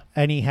 Yeah.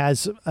 And he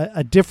has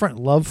a different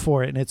love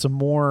for it, and it's a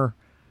more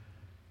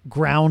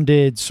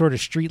grounded sort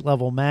of street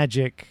level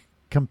magic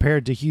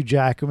compared to Hugh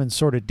Jackman's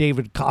sort of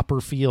David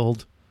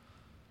Copperfield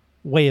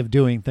way of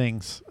doing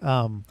things.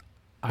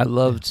 I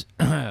loved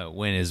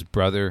when his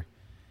brother...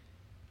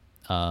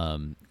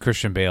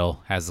 Christian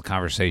Bale has the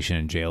conversation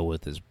in jail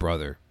with his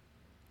brother,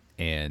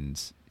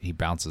 and he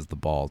bounces the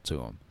ball to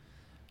him.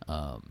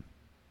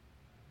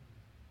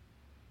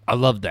 I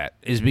love that,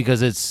 is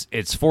because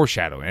it's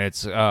foreshadowing.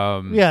 It's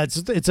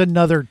it's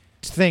another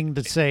thing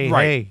to say.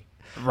 Hey,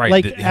 right.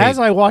 Like as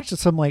I watched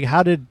this, I'm like,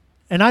 and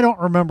I don't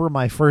remember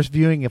my first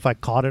viewing if I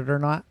caught it or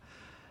not,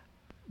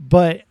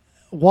 but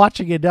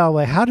watching it now,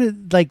 like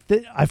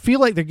I feel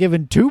like they're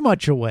giving too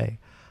much away.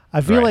 I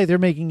feel like they're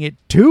making it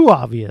too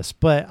obvious,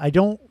 but I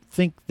don't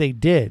think they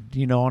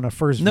did, on a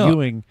first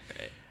viewing.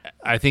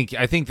 I think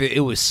that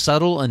it was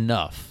subtle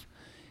enough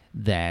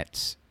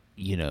that,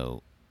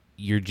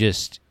 you're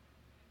just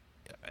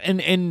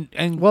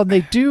and well, they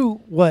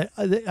do what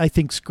I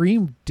think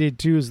Scream did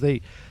too, is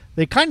they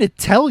kind of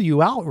tell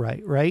you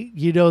outright, right?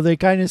 They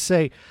kind of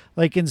say,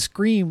 like in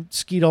Scream,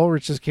 Skeet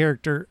Ulrich's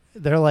character,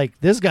 they're like,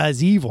 this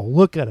guy's evil.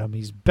 Look at him.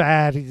 He's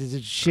bad. He's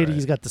shitty. Right.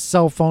 He's got the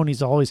cell phone.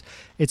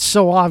 It's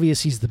so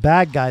obvious he's the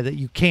bad guy that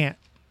you can't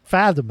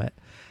fathom it.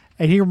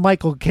 And here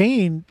Michael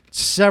Caine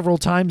several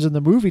times in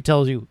the movie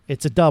tells you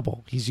it's a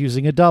double. He's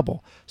using a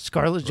double.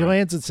 Scarlett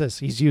Johansson says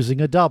he's using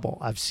a double.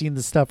 I've seen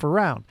the stuff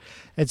around.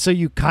 And so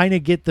you kind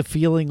of get the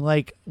feeling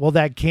like, well,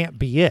 that can't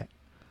be it.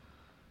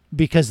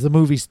 because the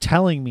movie's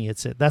telling me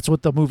it's it. That's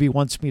what the movie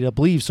wants me to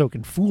believe, so it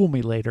can fool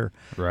me later.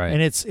 Right.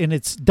 And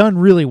it's done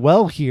really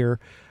well here,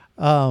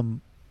 like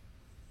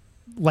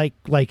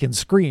in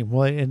Scream,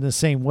 in the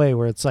same way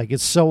where it's like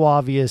it's so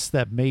obvious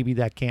that maybe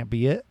that can't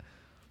be it.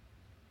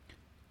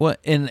 Well,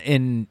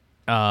 and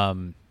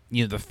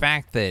the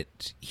fact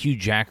that Hugh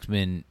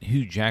Jackman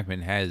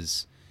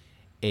has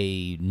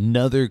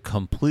another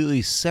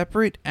completely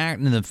separate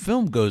act, and the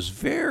film goes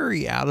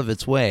very out of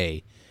its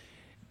way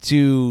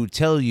to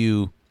tell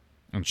you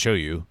and show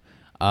you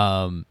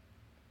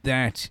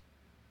that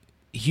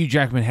Hugh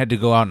Jackman had to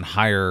go out and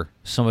hire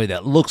somebody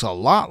that looks a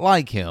lot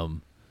like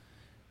him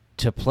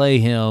to play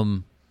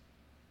him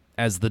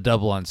as the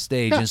double on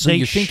stage. Yeah, and so they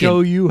you're thinking,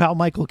 show you how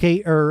Michael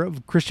Caine or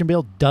Christian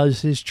Bale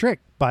does his trick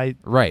by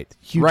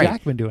Hugh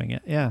Jackman doing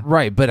it. Yeah,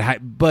 right.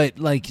 But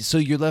like, so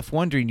you're left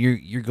wondering.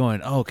 You're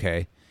going, oh,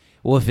 okay.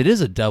 Well, if it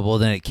is a double,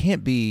 then it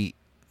can't be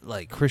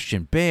like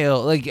Christian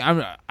Bale. Like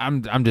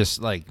I'm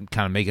just like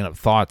kind of making up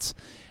thoughts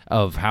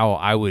of how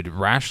I would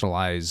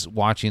rationalize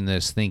watching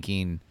this,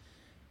 thinking,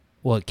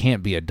 well, it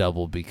can't be a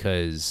double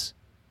because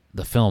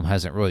the film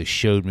hasn't really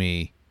showed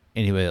me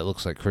anybody that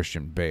looks like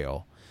Christian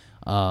Bale.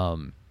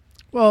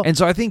 Well, and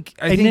so I think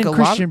then a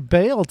Christian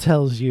Bale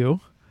tells you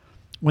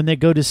when they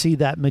go to see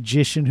that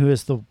magician who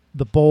has the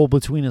bowl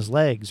between his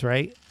legs,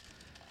 right?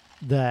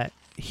 That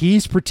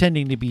he's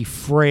pretending to be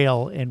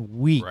frail and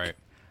weak. Right.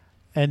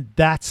 And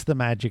that's the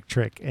magic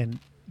trick, and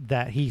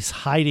that he's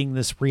hiding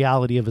this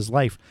reality of his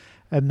life.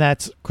 And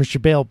that's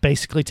Christian Bale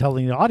basically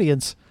telling the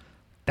audience,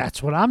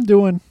 that's what I'm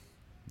doing.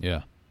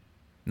 Yeah.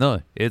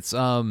 No, it's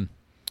it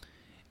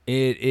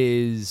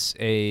is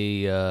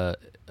an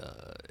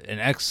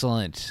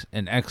excellent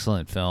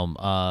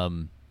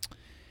film.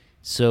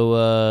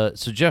 So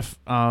Jeff,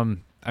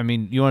 I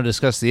mean, you want to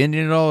discuss the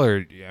ending at all,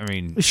 or I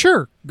mean,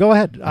 sure, go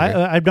ahead. Okay.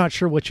 I'm not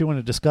sure what you want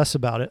to discuss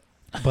about it,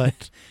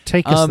 but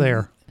take us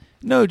there.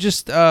 No,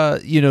 just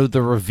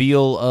the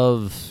reveal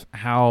of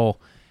how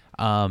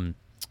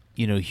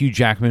Hugh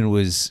Jackman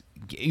was.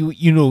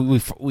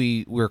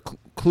 We were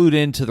clued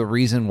into the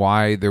reason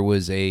why there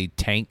was a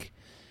tank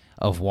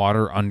of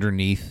water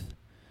underneath,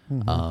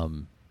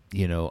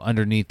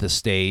 underneath the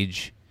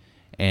stage,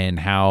 and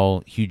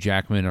how Hugh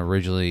Jackman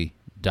originally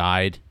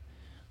died.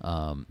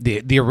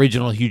 The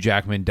original Hugh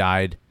Jackman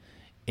died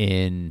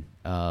in,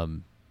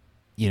 and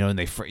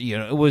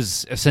it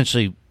was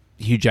essentially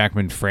Hugh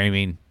Jackman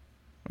framing.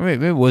 Or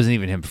maybe it wasn't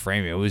even him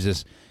framing. It was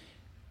just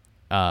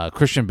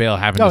Christian Bale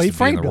happened to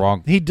be in the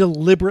wrong. He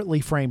deliberately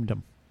framed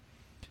him.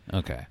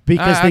 Okay.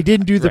 Because they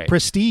didn't do the right.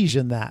 prestige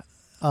in that.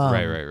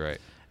 Right.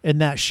 In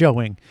that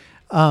showing.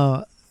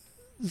 So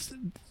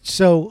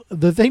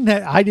the thing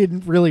that I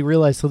didn't really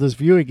realize till this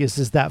viewing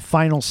is that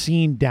final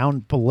scene down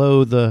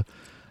below the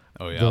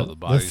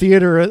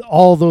theater.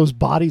 All those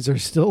bodies are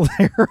still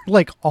there.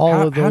 Like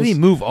all of those. How did he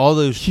move all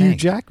those Hugh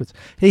Jackmans?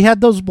 He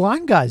had those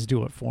blind guys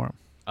do it for him.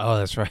 Oh,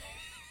 that's right.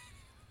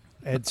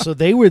 And so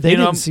they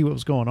didn't see what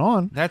was going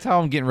on. That's how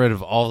I'm getting rid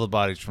of all the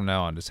bodies from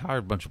now on. Just hire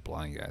a bunch of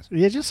blind guys.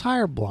 Yeah, just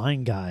hire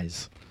blind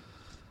guys.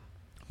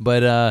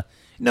 But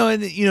no,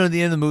 at the end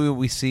of the movie,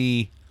 we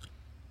see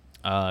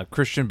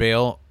Christian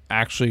Bale.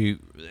 Actually,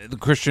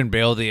 Christian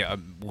Bale,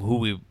 who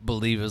we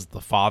believe is the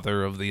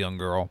father of the young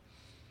girl,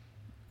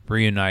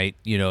 reunite.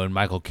 And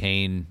Michael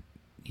Caine,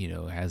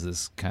 has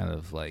this kind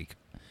of like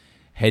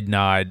head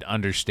nod,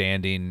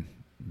 understanding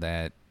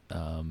that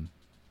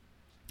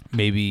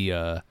maybe.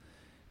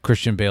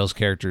 Christian Bale's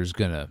character is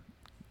gonna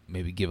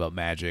maybe give up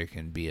magic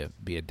and be a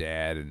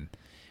dad, and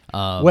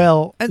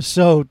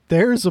so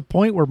there's a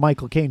point where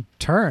Michael Caine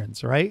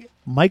turns, right?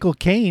 Michael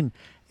Caine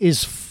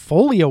is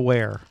fully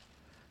aware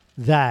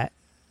that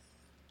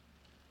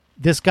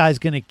this guy's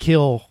gonna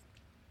kill.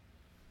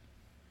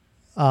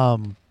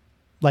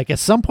 Like at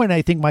some point,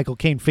 I think Michael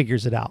Caine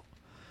figures it out.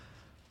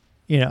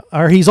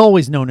 Or he's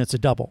always known it's a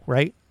double,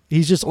 right?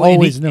 He's just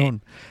always known,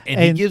 and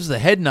he gives the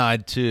head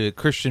nod to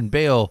Christian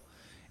Bale.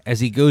 As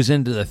he goes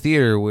into the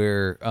theater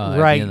where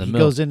he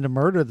goes in to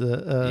murder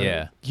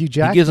the Hugh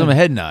Jackman. He gives him a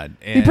head nod.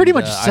 And, he pretty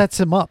much sets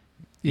him up.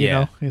 You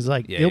know, he's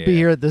like, Yeah, he'll be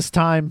here at this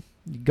time.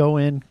 You go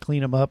in,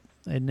 clean him up,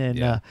 and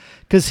then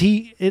because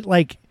he's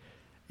like,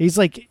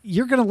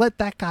 you're gonna let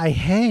that guy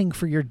hang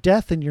for your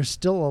death, and you're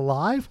still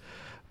alive.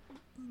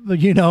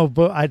 But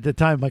at the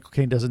time, Michael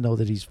Caine doesn't know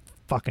that he's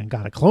fucking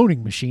got a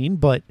cloning machine.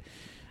 But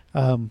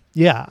I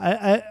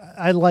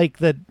like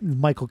that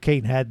Michael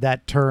Caine had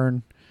that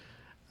turn.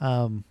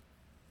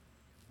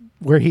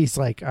 Where he's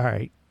like, all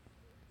right,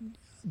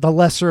 the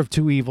lesser of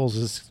two evils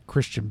is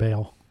Christian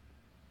Bale.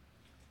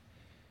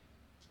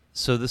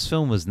 So this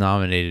film was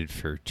nominated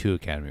for 2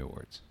 Academy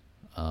Awards.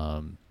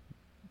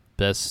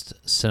 Best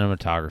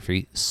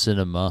cinematography,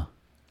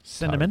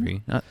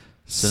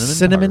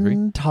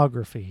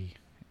 cinematography.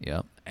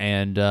 Yeah.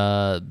 And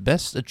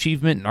best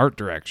achievement in art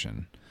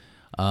direction.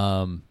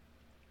 I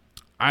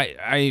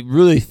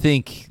really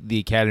think the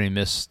Academy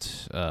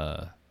missed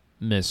the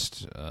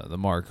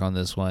mark on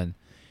this one.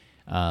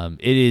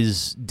 It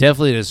is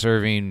definitely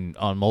deserving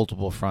on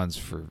multiple fronts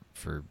for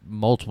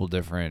multiple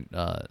different,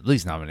 at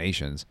least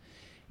nominations.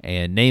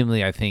 And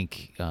namely, I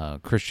think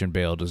Christian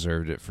Bale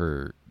deserved it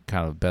for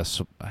kind of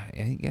best.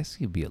 I guess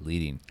he'd be a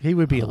leading. He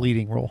would be a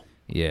leading role.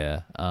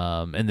 Yeah.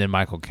 And then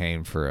Michael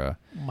Caine for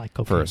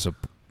Michael for Caine.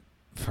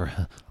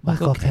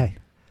 Michael Caine. Caine.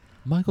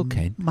 Michael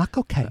Caine.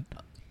 Michael Caine.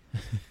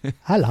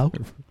 Hello,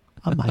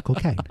 I'm Michael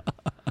Caine.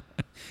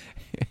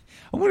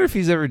 I wonder if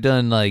he's ever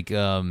done like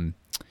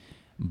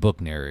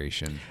book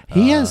narration.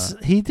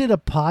 He did a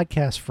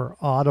podcast for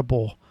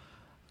Audible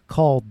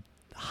called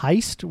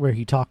Heist, where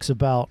he talks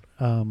about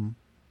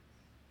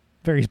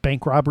various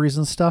bank robberies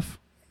and stuff.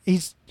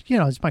 He's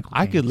Michael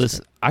Caine.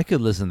 I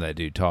could listen to that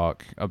dude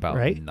talk about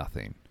Right?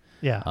 nothing.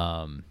 Yeah.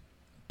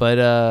 But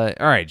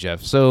all right,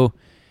 Jeff. So,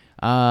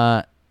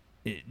 do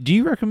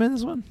you recommend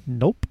this one?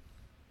 Nope.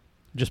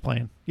 Just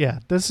playing. Yeah,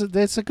 that's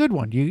a good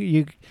one.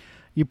 You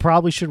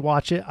probably should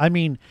watch it. I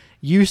mean,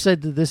 you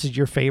said that this is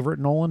your favorite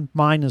Nolan.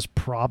 Mine is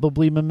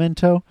probably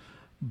Memento,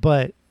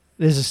 but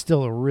this is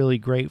still a really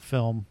great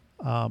film.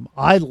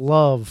 I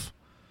love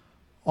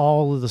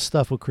all of the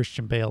stuff with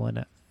Christian Bale in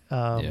it.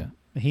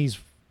 He's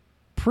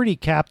pretty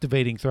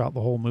captivating throughout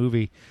the whole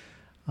movie.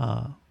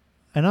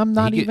 And I'm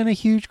not even a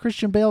huge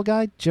Christian Bale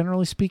guy,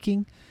 generally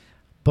speaking,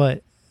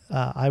 but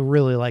I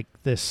really like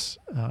this,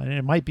 and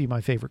it might be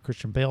my favorite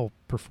Christian Bale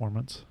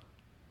performance.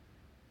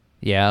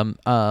 Yeah.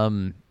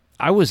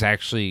 I was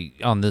actually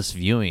on this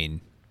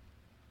viewing.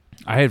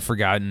 I had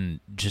forgotten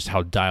just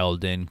how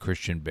dialed in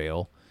Christian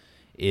Bale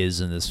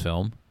is in this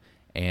film,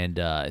 and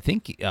I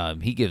think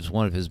he gives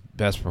one of his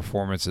best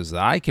performances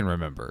that I can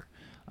remember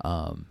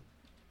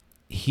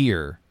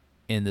here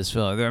in this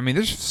film. I mean,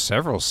 there's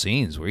several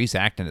scenes where he's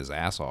acting his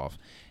ass off,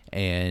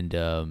 and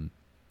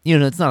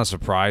it's not a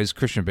surprise.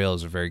 Christian Bale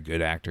is a very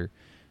good actor,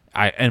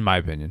 in my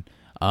opinion.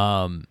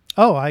 Oh,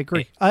 I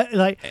agree.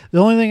 The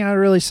only thing I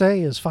really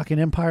say is fucking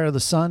Empire of the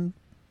Sun,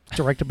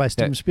 directed by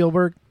Steven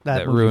Spielberg.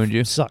 That movie ruined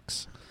you.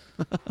 Sucks.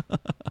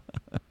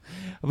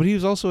 But he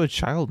was also a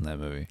child in that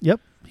movie. Yep,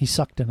 he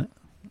sucked in it.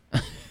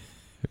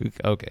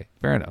 Okay,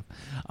 fair enough.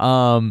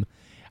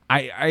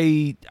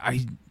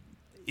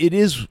 It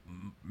is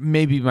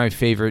maybe my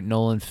favorite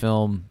Nolan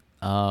film.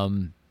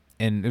 And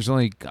there's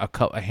only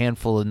a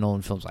handful of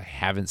Nolan films I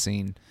haven't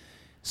seen,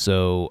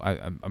 so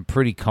I'm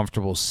pretty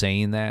comfortable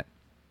saying that.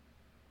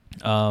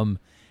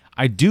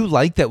 I do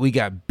like that we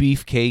got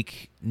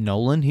Beefcake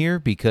Nolan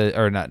here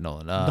not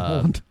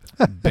Nolan,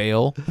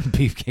 Bale,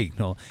 Beefcake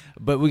Nolan,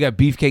 but we got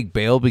Beefcake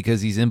Bale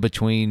because he's in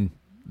between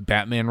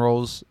Batman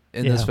roles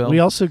in this film. We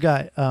also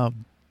got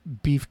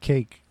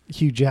Beefcake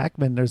Hugh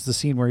Jackman. There's the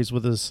scene where he's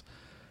with his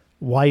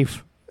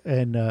wife,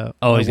 and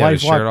he's his got his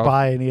wife shirt walked off?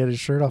 by and he had his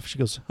shirt off. She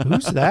goes,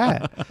 "Who's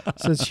that?"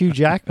 Says Hugh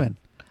Jackman.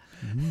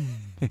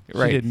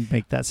 Right. She didn't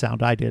make that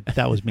sound. I did.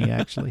 That was me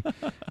actually.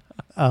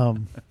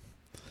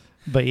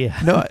 But yeah,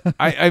 No,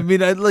 I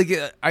mean, I like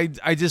it. I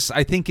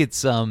think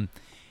it's fun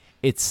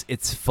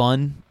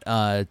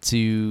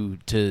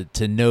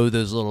to know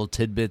those little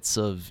tidbits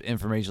of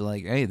information,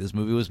 like, hey, this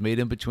movie was made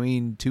in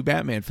between two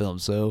Batman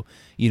films, so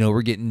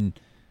we're getting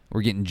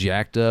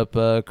jacked up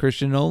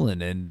Christian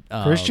Nolan and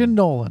Christian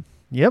Nolan.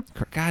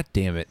 Yep, God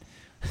damn it,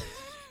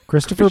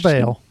 Christopher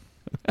Bale.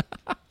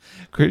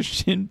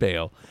 Christian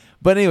Bale.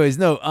 But anyways,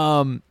 no,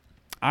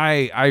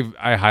 I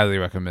highly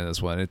recommend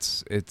this one.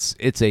 It's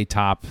a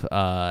top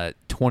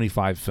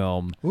 25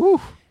 film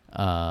Ooh.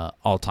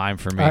 all time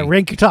for me. All right,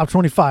 rank your top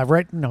 25,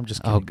 right? No, I'm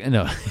just kidding.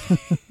 Oh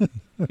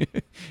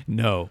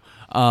no,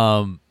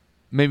 no.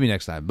 Maybe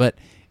next time, but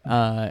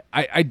I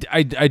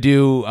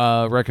do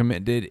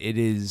recommend it. It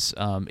is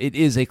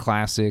a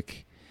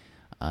classic.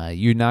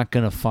 You're not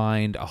gonna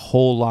find a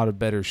whole lot of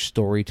better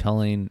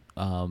storytelling,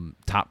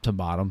 top to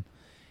bottom,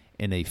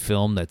 in a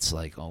film that's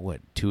like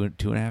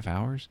 2.5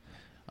 hours.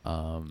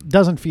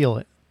 Doesn't feel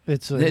it.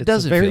 It's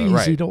doesn't very feel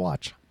it, easy right. to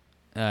watch.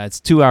 It's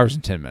 2 hours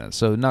and 10 minutes,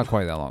 so not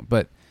quite that long.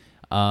 But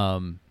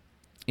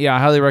yeah, I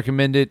highly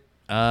recommend it.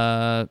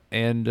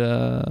 And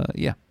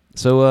yeah.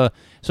 So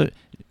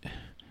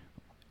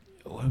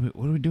what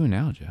are we doing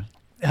now, Jeff?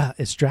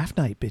 It's draft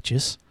night,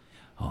 bitches.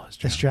 Oh,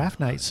 It's draft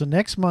night. So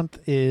next month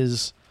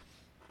is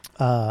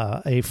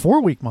a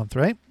 4-week month,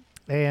 right?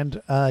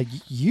 And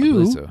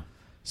you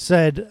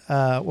said,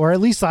 or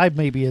at least I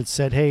maybe had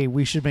said, hey,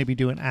 we should maybe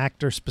do an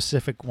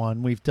actor-specific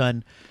one. We've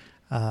done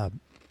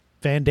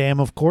Van Damme,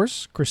 of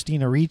course,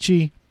 Christina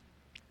Ricci.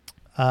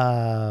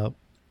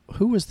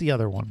 Who was the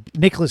other one?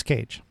 Nicolas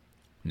Cage.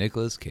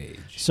 Nicolas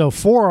Cage. So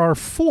for our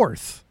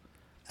 4th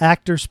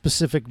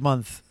actor-specific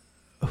month,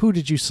 who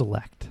did you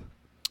select?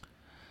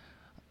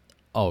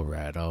 All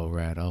right.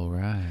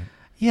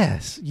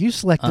 Yes, you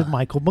selected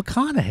Michael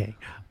McConaughey.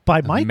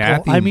 By Michael,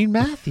 Matthew. I mean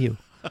Matthew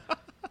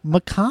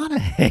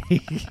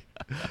McConaughey.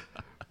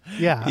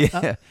 Yeah.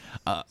 Yeah.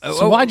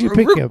 So why'd you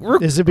pick him?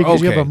 Is it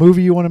because you have a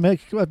movie you want to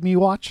make me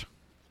watch?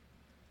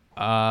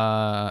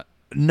 No,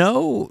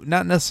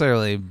 not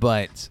necessarily,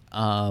 but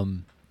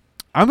I'm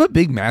a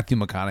big Matthew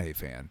McConaughey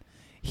fan.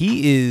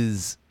 He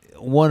is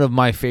one of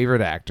my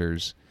favorite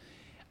actors.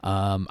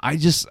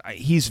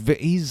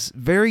 He's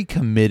very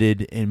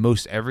committed in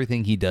most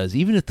everything he does.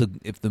 Even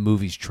if the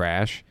movie's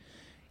trash,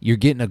 you're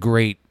getting a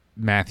great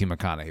Matthew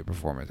McConaughey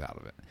performance out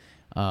of it.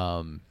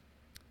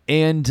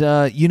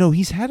 You know,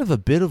 he's had a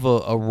bit of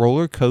a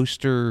roller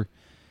coaster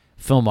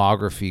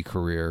filmography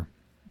career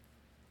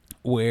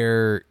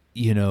where,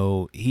 you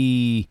know,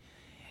 he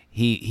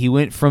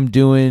went from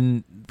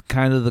doing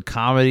kind of the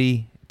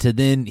comedy to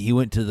then he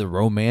went to the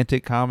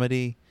romantic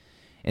comedy,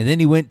 and then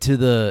he went to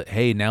the,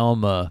 hey, now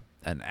I'm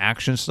an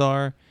action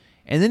star,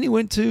 and then he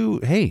went to,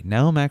 hey,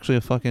 now I'm actually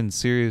a fucking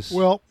serious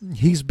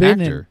he's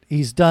been actor.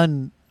 he's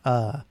done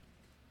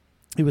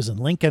he was in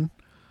Lincoln.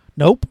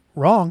 Nope,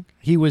 wrong.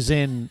 He was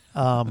in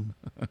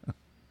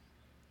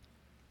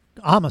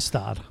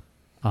Amistad.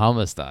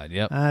 Amistad,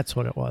 yep. That's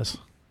what it was.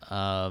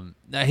 Now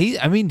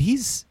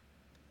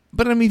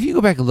but if you go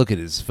back and look at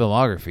his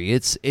filmography,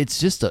 it's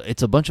just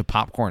a bunch of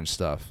popcorn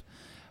stuff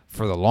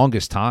for the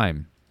longest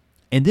time,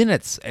 and then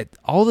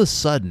all of a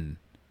sudden,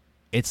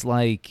 it's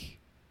like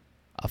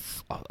a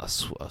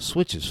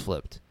switch is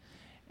flipped,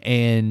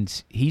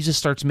 and he just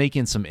starts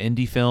making some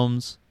indie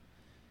films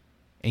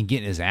and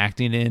getting his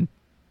acting in,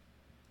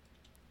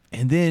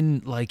 and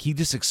then like he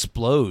just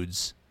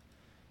explodes,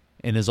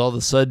 and is all of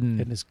a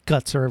sudden, And his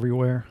guts are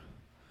everywhere.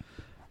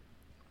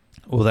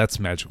 well, that's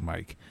Magic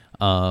Mike,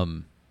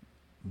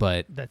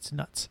 but That's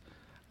nuts.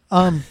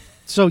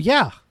 So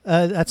yeah,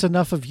 that's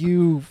enough of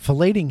you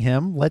filleting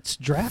him. Let's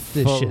draft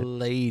this shit.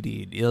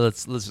 filleted. Yeah,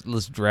 let's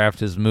draft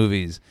his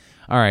movies.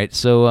 All right,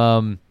 so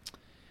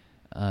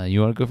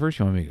you want to go first?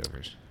 You want me to go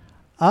first?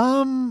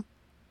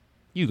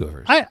 You go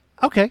first.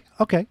 Okay.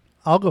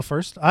 I'll go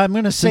first. I'm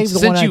going to save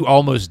since the one. you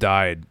almost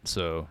died,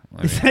 so I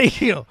mean,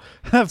 Thank you.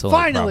 only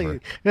Finally,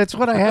 proper. that's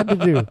what I had to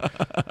do.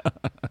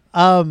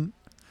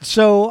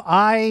 So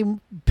I'm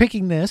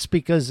picking this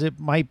because it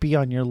might be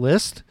on your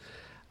list.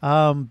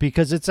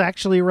 Because it's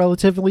actually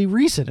relatively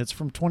recent. It's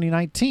from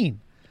 2019.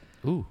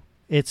 ooh,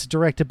 It's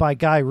directed by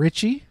Guy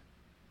Ritchie,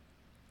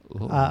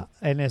 ooh.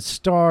 and it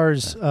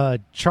stars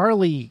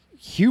Charlie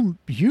Hume.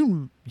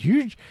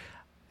 It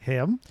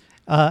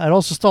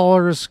also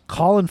stars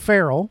Colin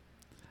Farrell,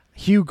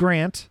 Hugh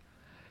Grant,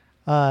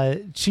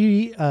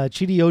 Chidi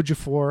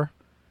Ejiofor,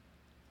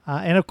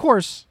 and of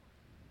course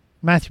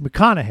Matthew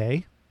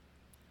McConaughey.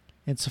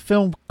 It's a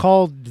film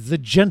called The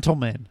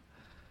Gentleman.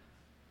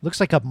 Looks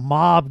like a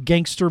mob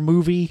gangster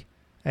movie,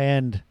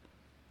 and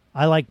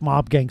I like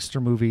mob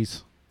gangster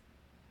movies.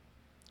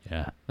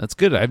 Yeah, that's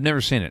good. I've never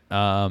seen it.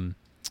 And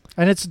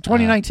it's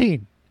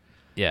 2019.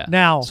 Yeah.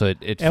 Now, so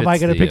it am I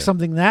fits going to the, pick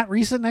something that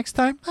recent next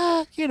time?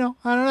 I don't know.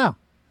 I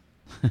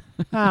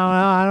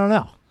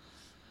don't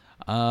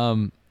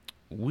know.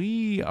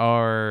 We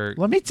are.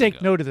 Let me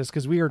take note of this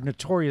because we are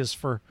notorious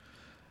for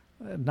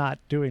not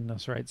doing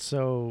this right.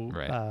 So,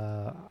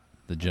 Right.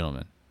 The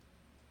Gentleman.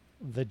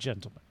 The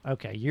Gentleman.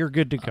 Okay, you're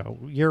good to go.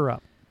 You're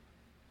up.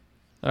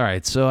 All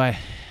right, so I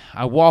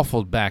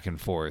waffled back and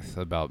forth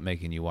about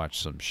making you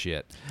watch some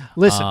shit.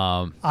 Listen,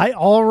 I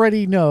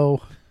already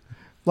know,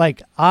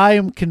 like, I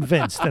am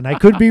convinced, and I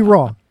could be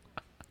wrong,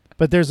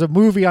 but there's a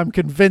movie I'm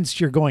convinced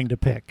you're going to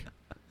pick.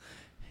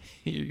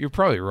 You're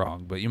probably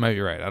wrong, but you might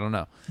be right. I don't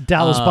know.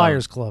 Dallas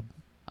Buyers Club.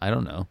 I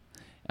don't know.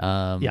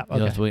 Yeah, You'll have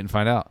okay. to wait and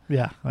find out.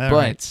 Yeah. all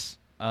right.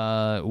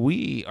 But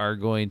we are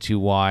going to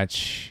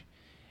watch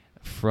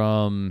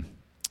from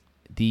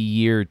the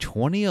year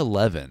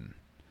 2011.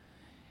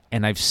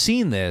 And I've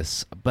seen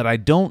this, but I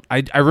don't.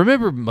 I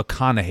remember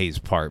McConaughey's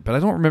part, but I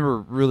don't remember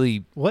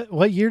really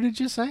What year did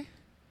you say?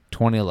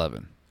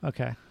 2011.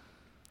 Okay.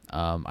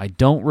 I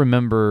don't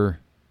remember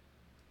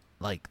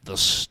like the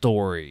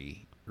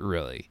story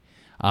really.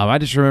 I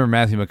just remember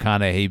Matthew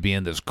McConaughey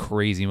being this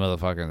crazy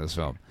motherfucker in this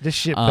film. This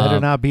shit better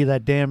not be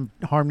that damn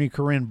Harmony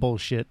Korine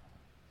bullshit.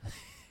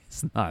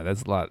 It's not.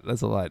 That's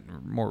a lot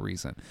more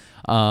recent.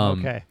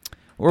 Okay.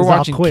 We're 'Cause I'll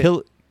watching quit.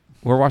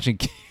 We're watching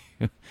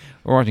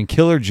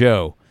Killer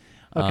Joe.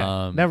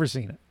 Okay. Never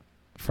seen it.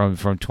 From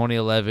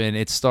 2011.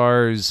 It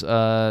stars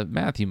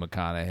Matthew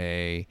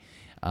McConaughey.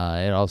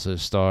 It also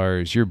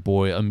stars your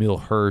boy Emil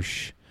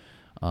Hirsch.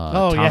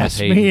 Thomas yes,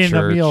 Hayden me and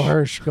Church, Emil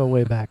Hirsch go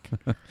way back.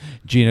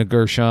 Gina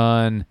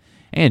Gershon,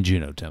 and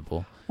Juno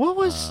Temple. What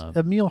was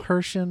Emil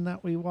Hirsch in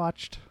that we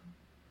watched?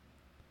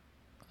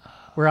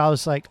 Where I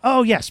was like,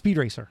 oh yeah, Speed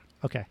Racer.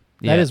 Okay,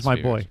 that Yeah, is my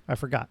Speed boy. Racer. I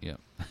forgot. Yeah.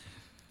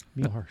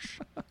 Emil Hirsch.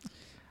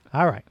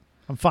 All right,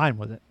 I'm fine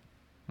with it.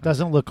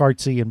 Doesn't look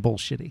artsy and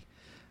bullshitty,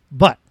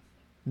 but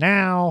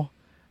now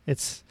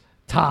it's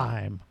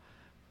time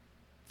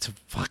to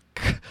fuck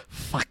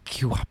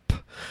you up.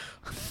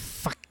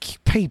 Fuck you,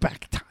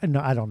 payback time.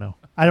 No, I don't know.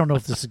 I don't know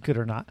if this is good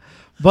or not,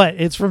 but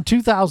it's from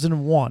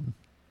 2001.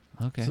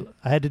 Okay. So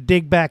I had to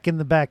dig back in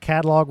the back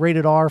catalog,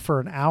 rated R for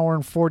an hour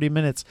and 40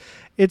 minutes.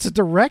 It's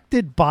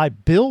directed by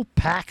Bill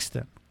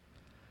Paxton.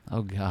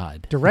 Oh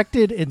God.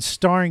 Directed and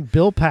starring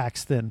Bill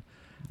Paxton.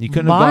 You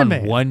couldn't My have gone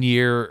man. 1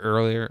 year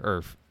earlier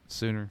or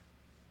sooner.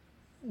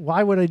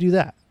 Why would I do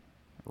that?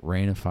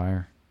 Rain of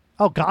Fire.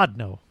 Oh, God,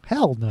 no.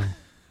 Hell no.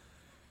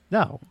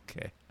 No.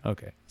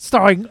 Okay.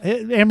 Starring,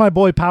 and my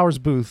boy Powers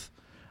Booth.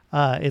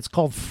 It's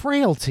called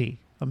Frailty.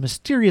 A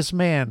mysterious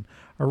man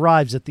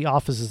arrives at the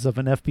offices of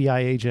an FBI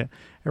agent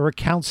and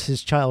recounts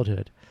his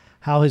childhood,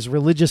 how his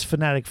religious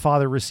fanatic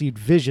father received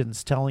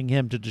visions telling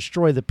him to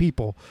destroy the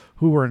people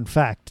who were in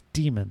fact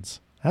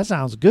demons. That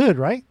sounds good,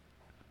 right?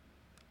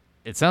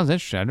 It sounds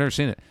interesting. I've never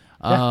seen it.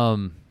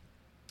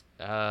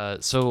 Yeah.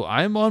 So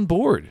I'm on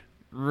board.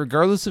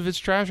 Regardless if it's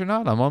trash or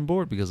not, I'm on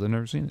board because I've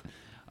never seen it.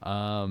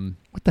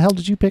 What the hell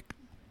did you pick?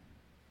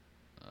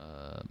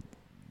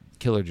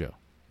 Killer Joe.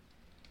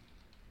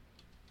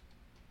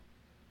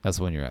 That's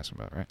the one you're asking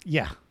about, right?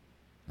 Yeah,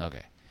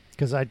 Okay.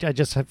 because I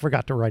just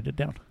forgot to write it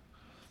down.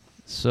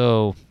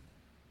 So,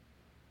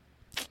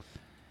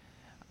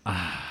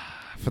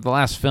 for the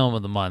last film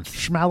of the month,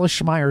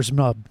 Schmalish Schmeier's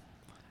Nub.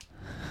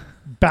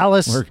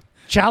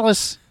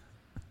 Chalice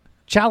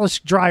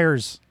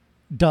Dryer's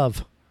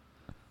Dove.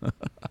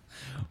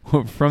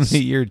 from the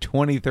year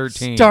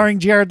 2013, Starring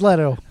Jared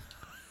Leto.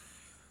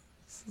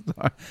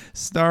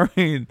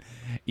 starring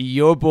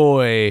your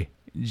boy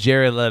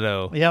Jared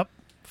Leto, Yep.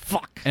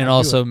 Fuck. and I knew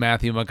also it.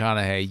 Matthew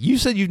McConaughey. You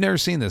said you've never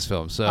seen this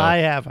film, so I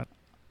haven't.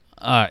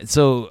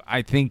 so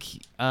I think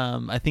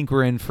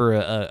we're in for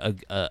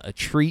a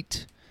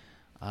treat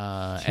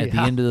at the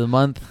Yeah. end of the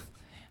month.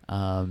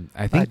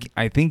 I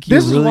think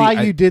This you really, is why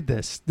you did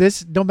this.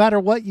 This, no matter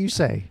what you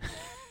say,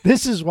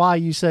 this is why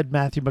you said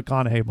Matthew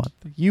McConaughey month.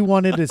 You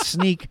wanted to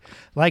sneak,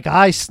 like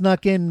I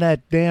snuck in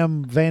that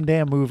damn Van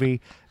Damme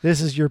movie. This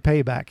is your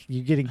payback.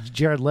 You're getting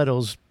Jared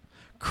Leto's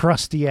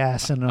crusty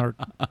ass in our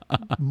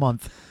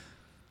month.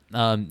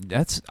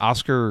 That's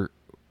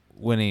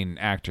Oscar-winning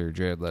actor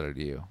Jared Leto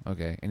to you,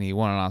 okay? And he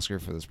won an Oscar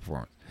for this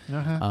performance.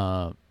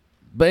 Uh-huh.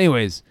 But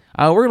anyways,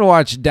 we're gonna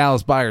watch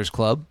Dallas Buyers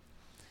Club,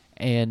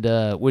 and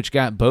which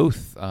got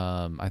both.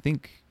 I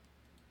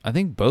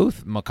think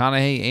both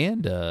McConaughey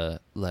and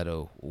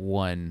Leto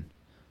won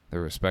their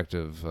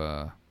respective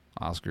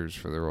Oscars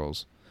for their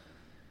roles.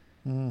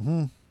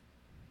 Mm-hmm.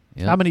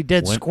 Yep. How many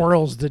dead Went-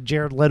 squirrels did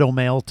Jared Leto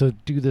mail to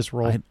do this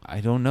role?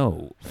 I don't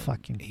know.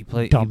 Fucking He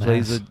plays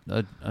dumbass.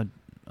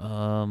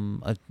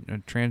 a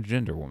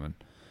transgender woman.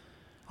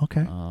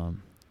 Okay.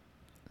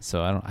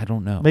 So I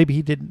don't know. Maybe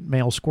he didn't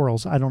mail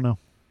squirrels. I don't know.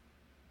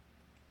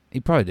 He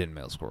probably didn't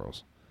mail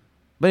squirrels.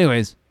 But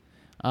anyways,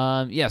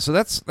 yeah. So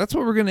that's what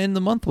we're gonna end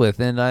the month with,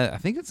 and I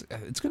think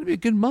it's gonna be a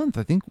good month.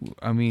 There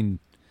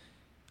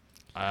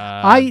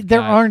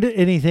aren't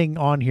anything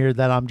on here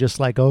that I'm just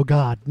like, oh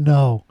God,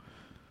 no.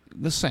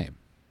 the same.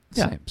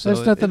 Yeah, Same. So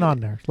there's nothing on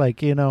there.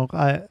 Like,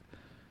 I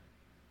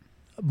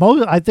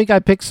think I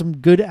picked some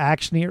good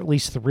actiony or at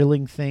least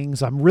thrilling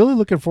things. I'm really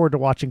looking forward to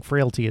watching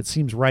Frailty. It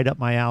seems right up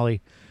my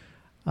alley.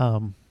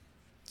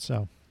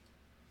 So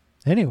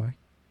anyway,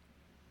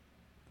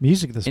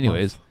 music this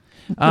Anyways,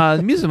 month.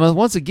 the music month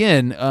once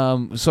again.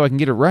 So I can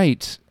get it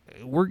right,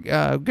 we're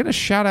gonna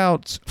shout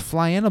out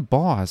Flyana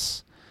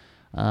Boss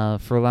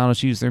for allowing us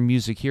to use their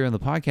music here on the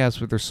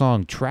podcast with their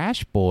song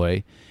Trash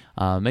Boy.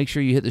 Make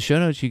sure you hit the show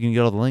notes. You can get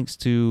all the links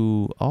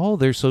to all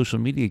their social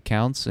media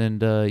accounts,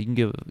 and you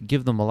can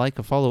give them a like,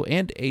 a follow,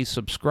 and a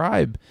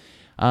subscribe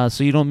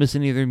so you don't miss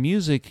any of their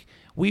music.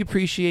 We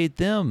appreciate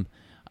them.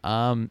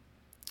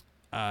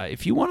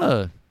 If you want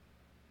to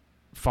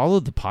follow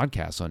the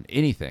podcast on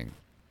anything,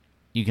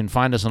 you can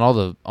find us on all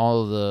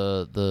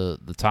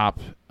the top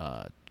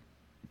I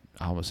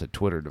almost said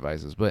Twitter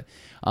devices, but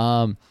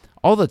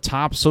all the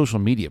top social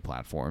media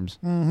platforms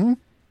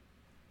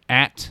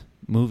at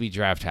Movie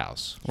Draft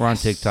House. We're on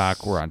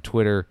TikTok, we're on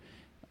Twitter,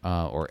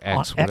 or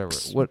X, On whatever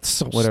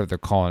X. whatever they're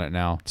calling it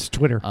now. It's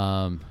Twitter.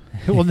 It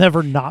It will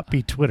never not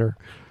be Twitter.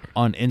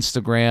 On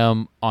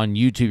Instagram, on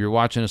YouTube. You're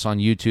watching us on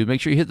YouTube.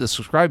 Make sure you hit the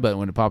subscribe button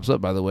when it pops up,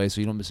 by the way,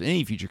 so you don't miss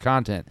any future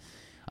content.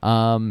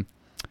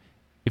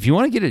 If you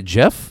want to get at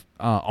Jeff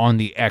on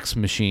the X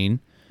machine,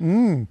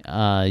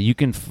 you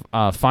can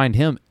find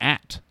him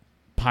at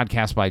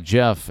Podcast by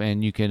Jeff,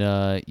 and you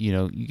can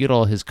you get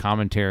all his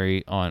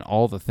commentary on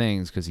all the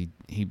things because he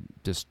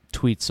just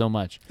tweets so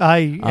much.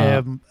 I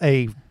am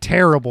a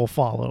terrible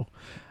follow,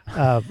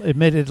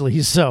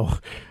 admittedly so.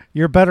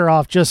 You're better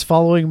off just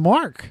following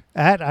Mark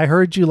at I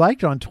Heard You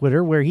Liked on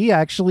Twitter, where he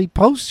actually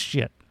posts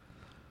shit.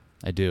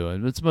 I do.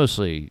 It's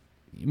mostly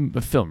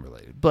film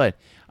related, but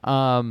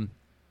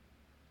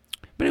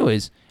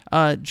anyways,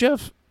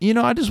 Jeff,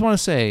 I just want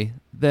to say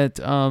that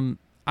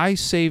I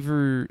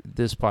savor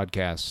this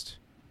podcast,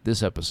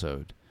 this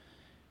episode,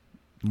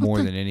 more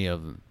than any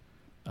of them,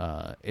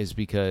 is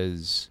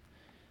because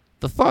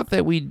the thought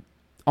that we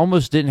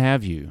almost didn't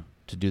have you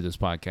to do this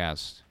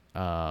podcast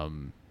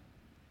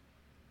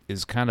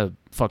is kind of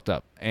fucked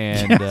up,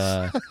 and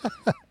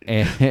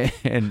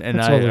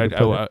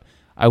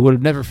I would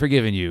have never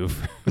forgiven you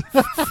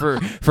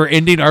for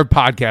ending our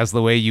podcast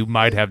the way you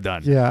might have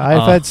done. Yeah,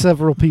 I've had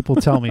several people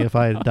tell me if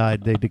I had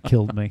died, they'd have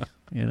killed me.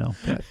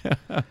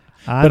 But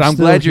I'm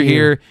still glad you're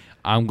here.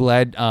 I'm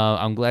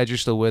glad you're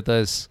still with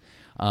us.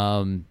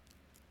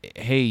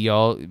 Hey,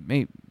 y'all,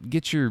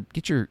 get your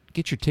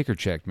ticker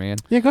checked, man.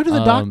 Yeah, go to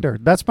the doctor.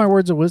 That's my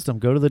words of wisdom.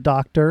 Go to the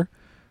doctor.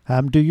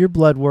 Have them do your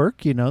blood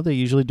work. They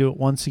usually do it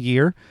once a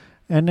year,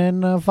 and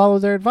then follow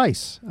their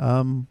advice.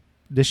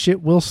 This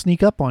shit will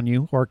sneak up on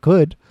you, or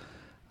could,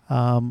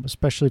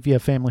 especially if you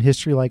have family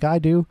history like I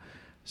do.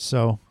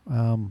 So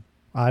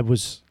I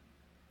was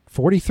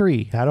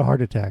 43, had a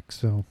heart attack.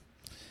 So,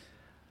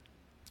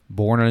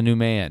 Born a new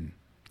man.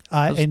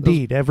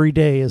 indeed, every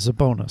day is a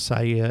bonus.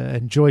 I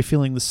enjoy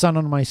feeling the sun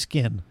on my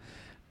skin.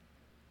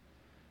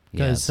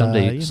 Yeah, 'Cause,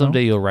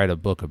 someday you'll write a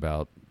book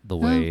about the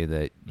way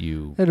that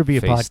you It'll be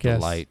a face the podcast.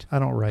 light. I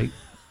don't write.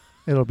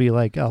 It'll be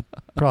like, I'll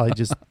probably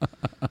just...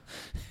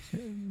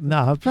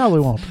 No, I probably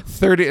won't.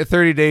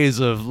 30 days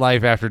of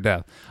life after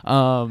death.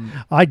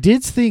 I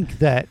did think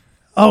that...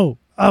 Oh.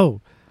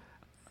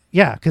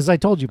 Yeah, because I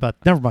told you about...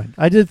 Never mind.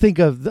 I did think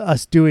of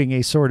us doing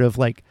a sort of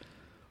like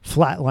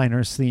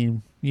Flatliners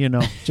theme,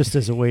 just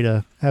as a way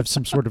to have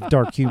some sort of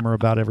dark humor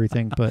about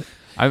everything. But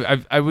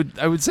I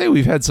would say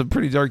we've had some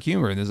pretty dark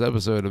humor in this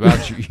episode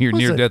about your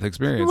near-death it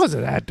experience.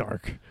 wasn't that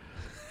dark.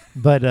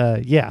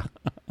 But yeah,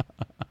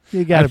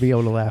 you got to be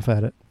able to laugh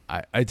at it.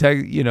 I tell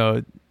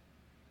you,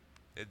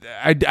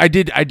 I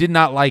did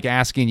not like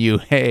asking you,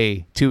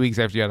 hey, 2 weeks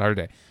after you had a heart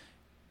attack,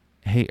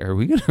 hey, are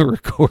we going to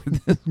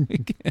record this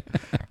weekend?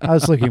 I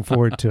was looking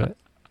forward to it.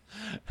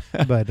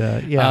 But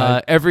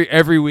yeah,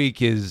 every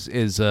week is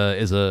a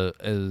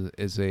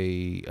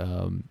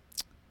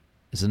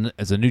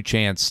new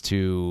chance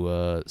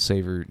to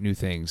savor new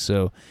things.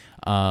 So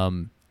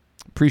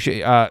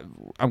appreciate.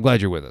 I'm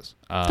glad you're with us.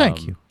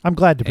 thank you. I'm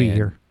glad to be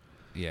here.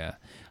 Yeah.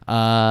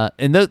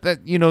 And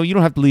that you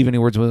don't have to leave any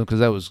words with them because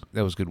that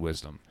was good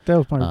wisdom. That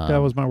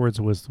was my words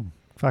of wisdom.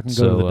 Fucking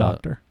go to the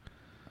doctor.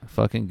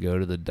 Fucking go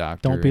to the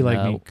doctor. Don't be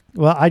like me.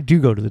 Well, I do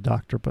go to the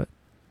doctor, but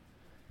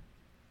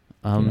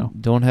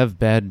don't have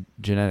bad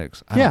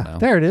genetics. I don't know.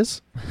 There it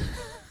is.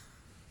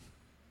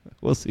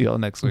 We'll see y'all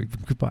next week.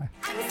 Goodbye.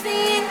 I'm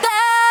seeing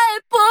that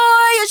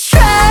boy is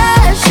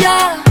trash,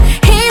 yeah.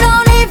 He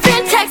don't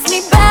even text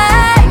me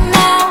back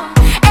now,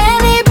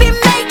 and he be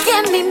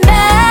making me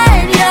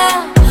mad,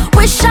 yeah.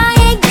 Wish I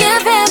ain't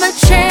give him a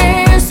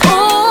chance.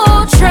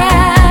 Oh,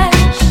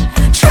 trash,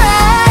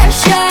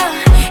 yeah.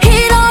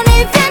 He don't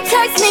even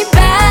text me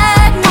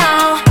back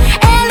now,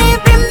 and he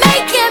be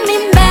making me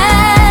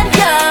mad,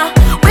 yeah.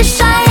 Wish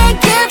I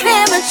ain't give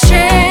him a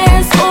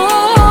chance.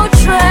 Oh,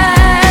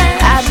 trash.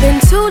 I've been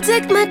too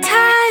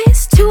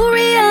digmatized to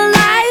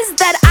realize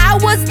that I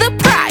was the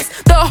prize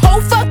the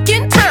whole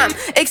fucking time.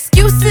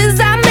 Excuses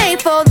I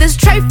made for this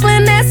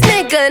trifling ass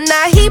nigga.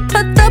 Now he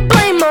put the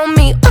blame on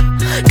me.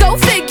 Go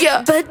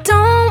figure. But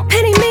don't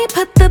pity me,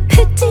 put the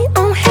pity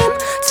on him.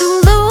 To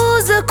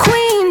lose a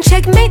queen,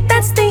 checkmate,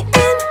 that's the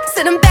end.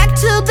 Send him back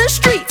to the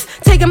streets,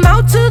 take him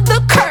out to the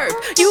curb.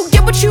 You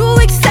get what you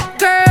accept,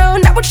 girl,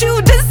 not what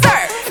you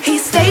deserve. He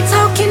stay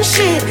talking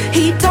shit,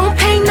 he don't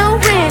pay no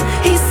rent.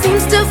 He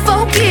seems to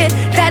forget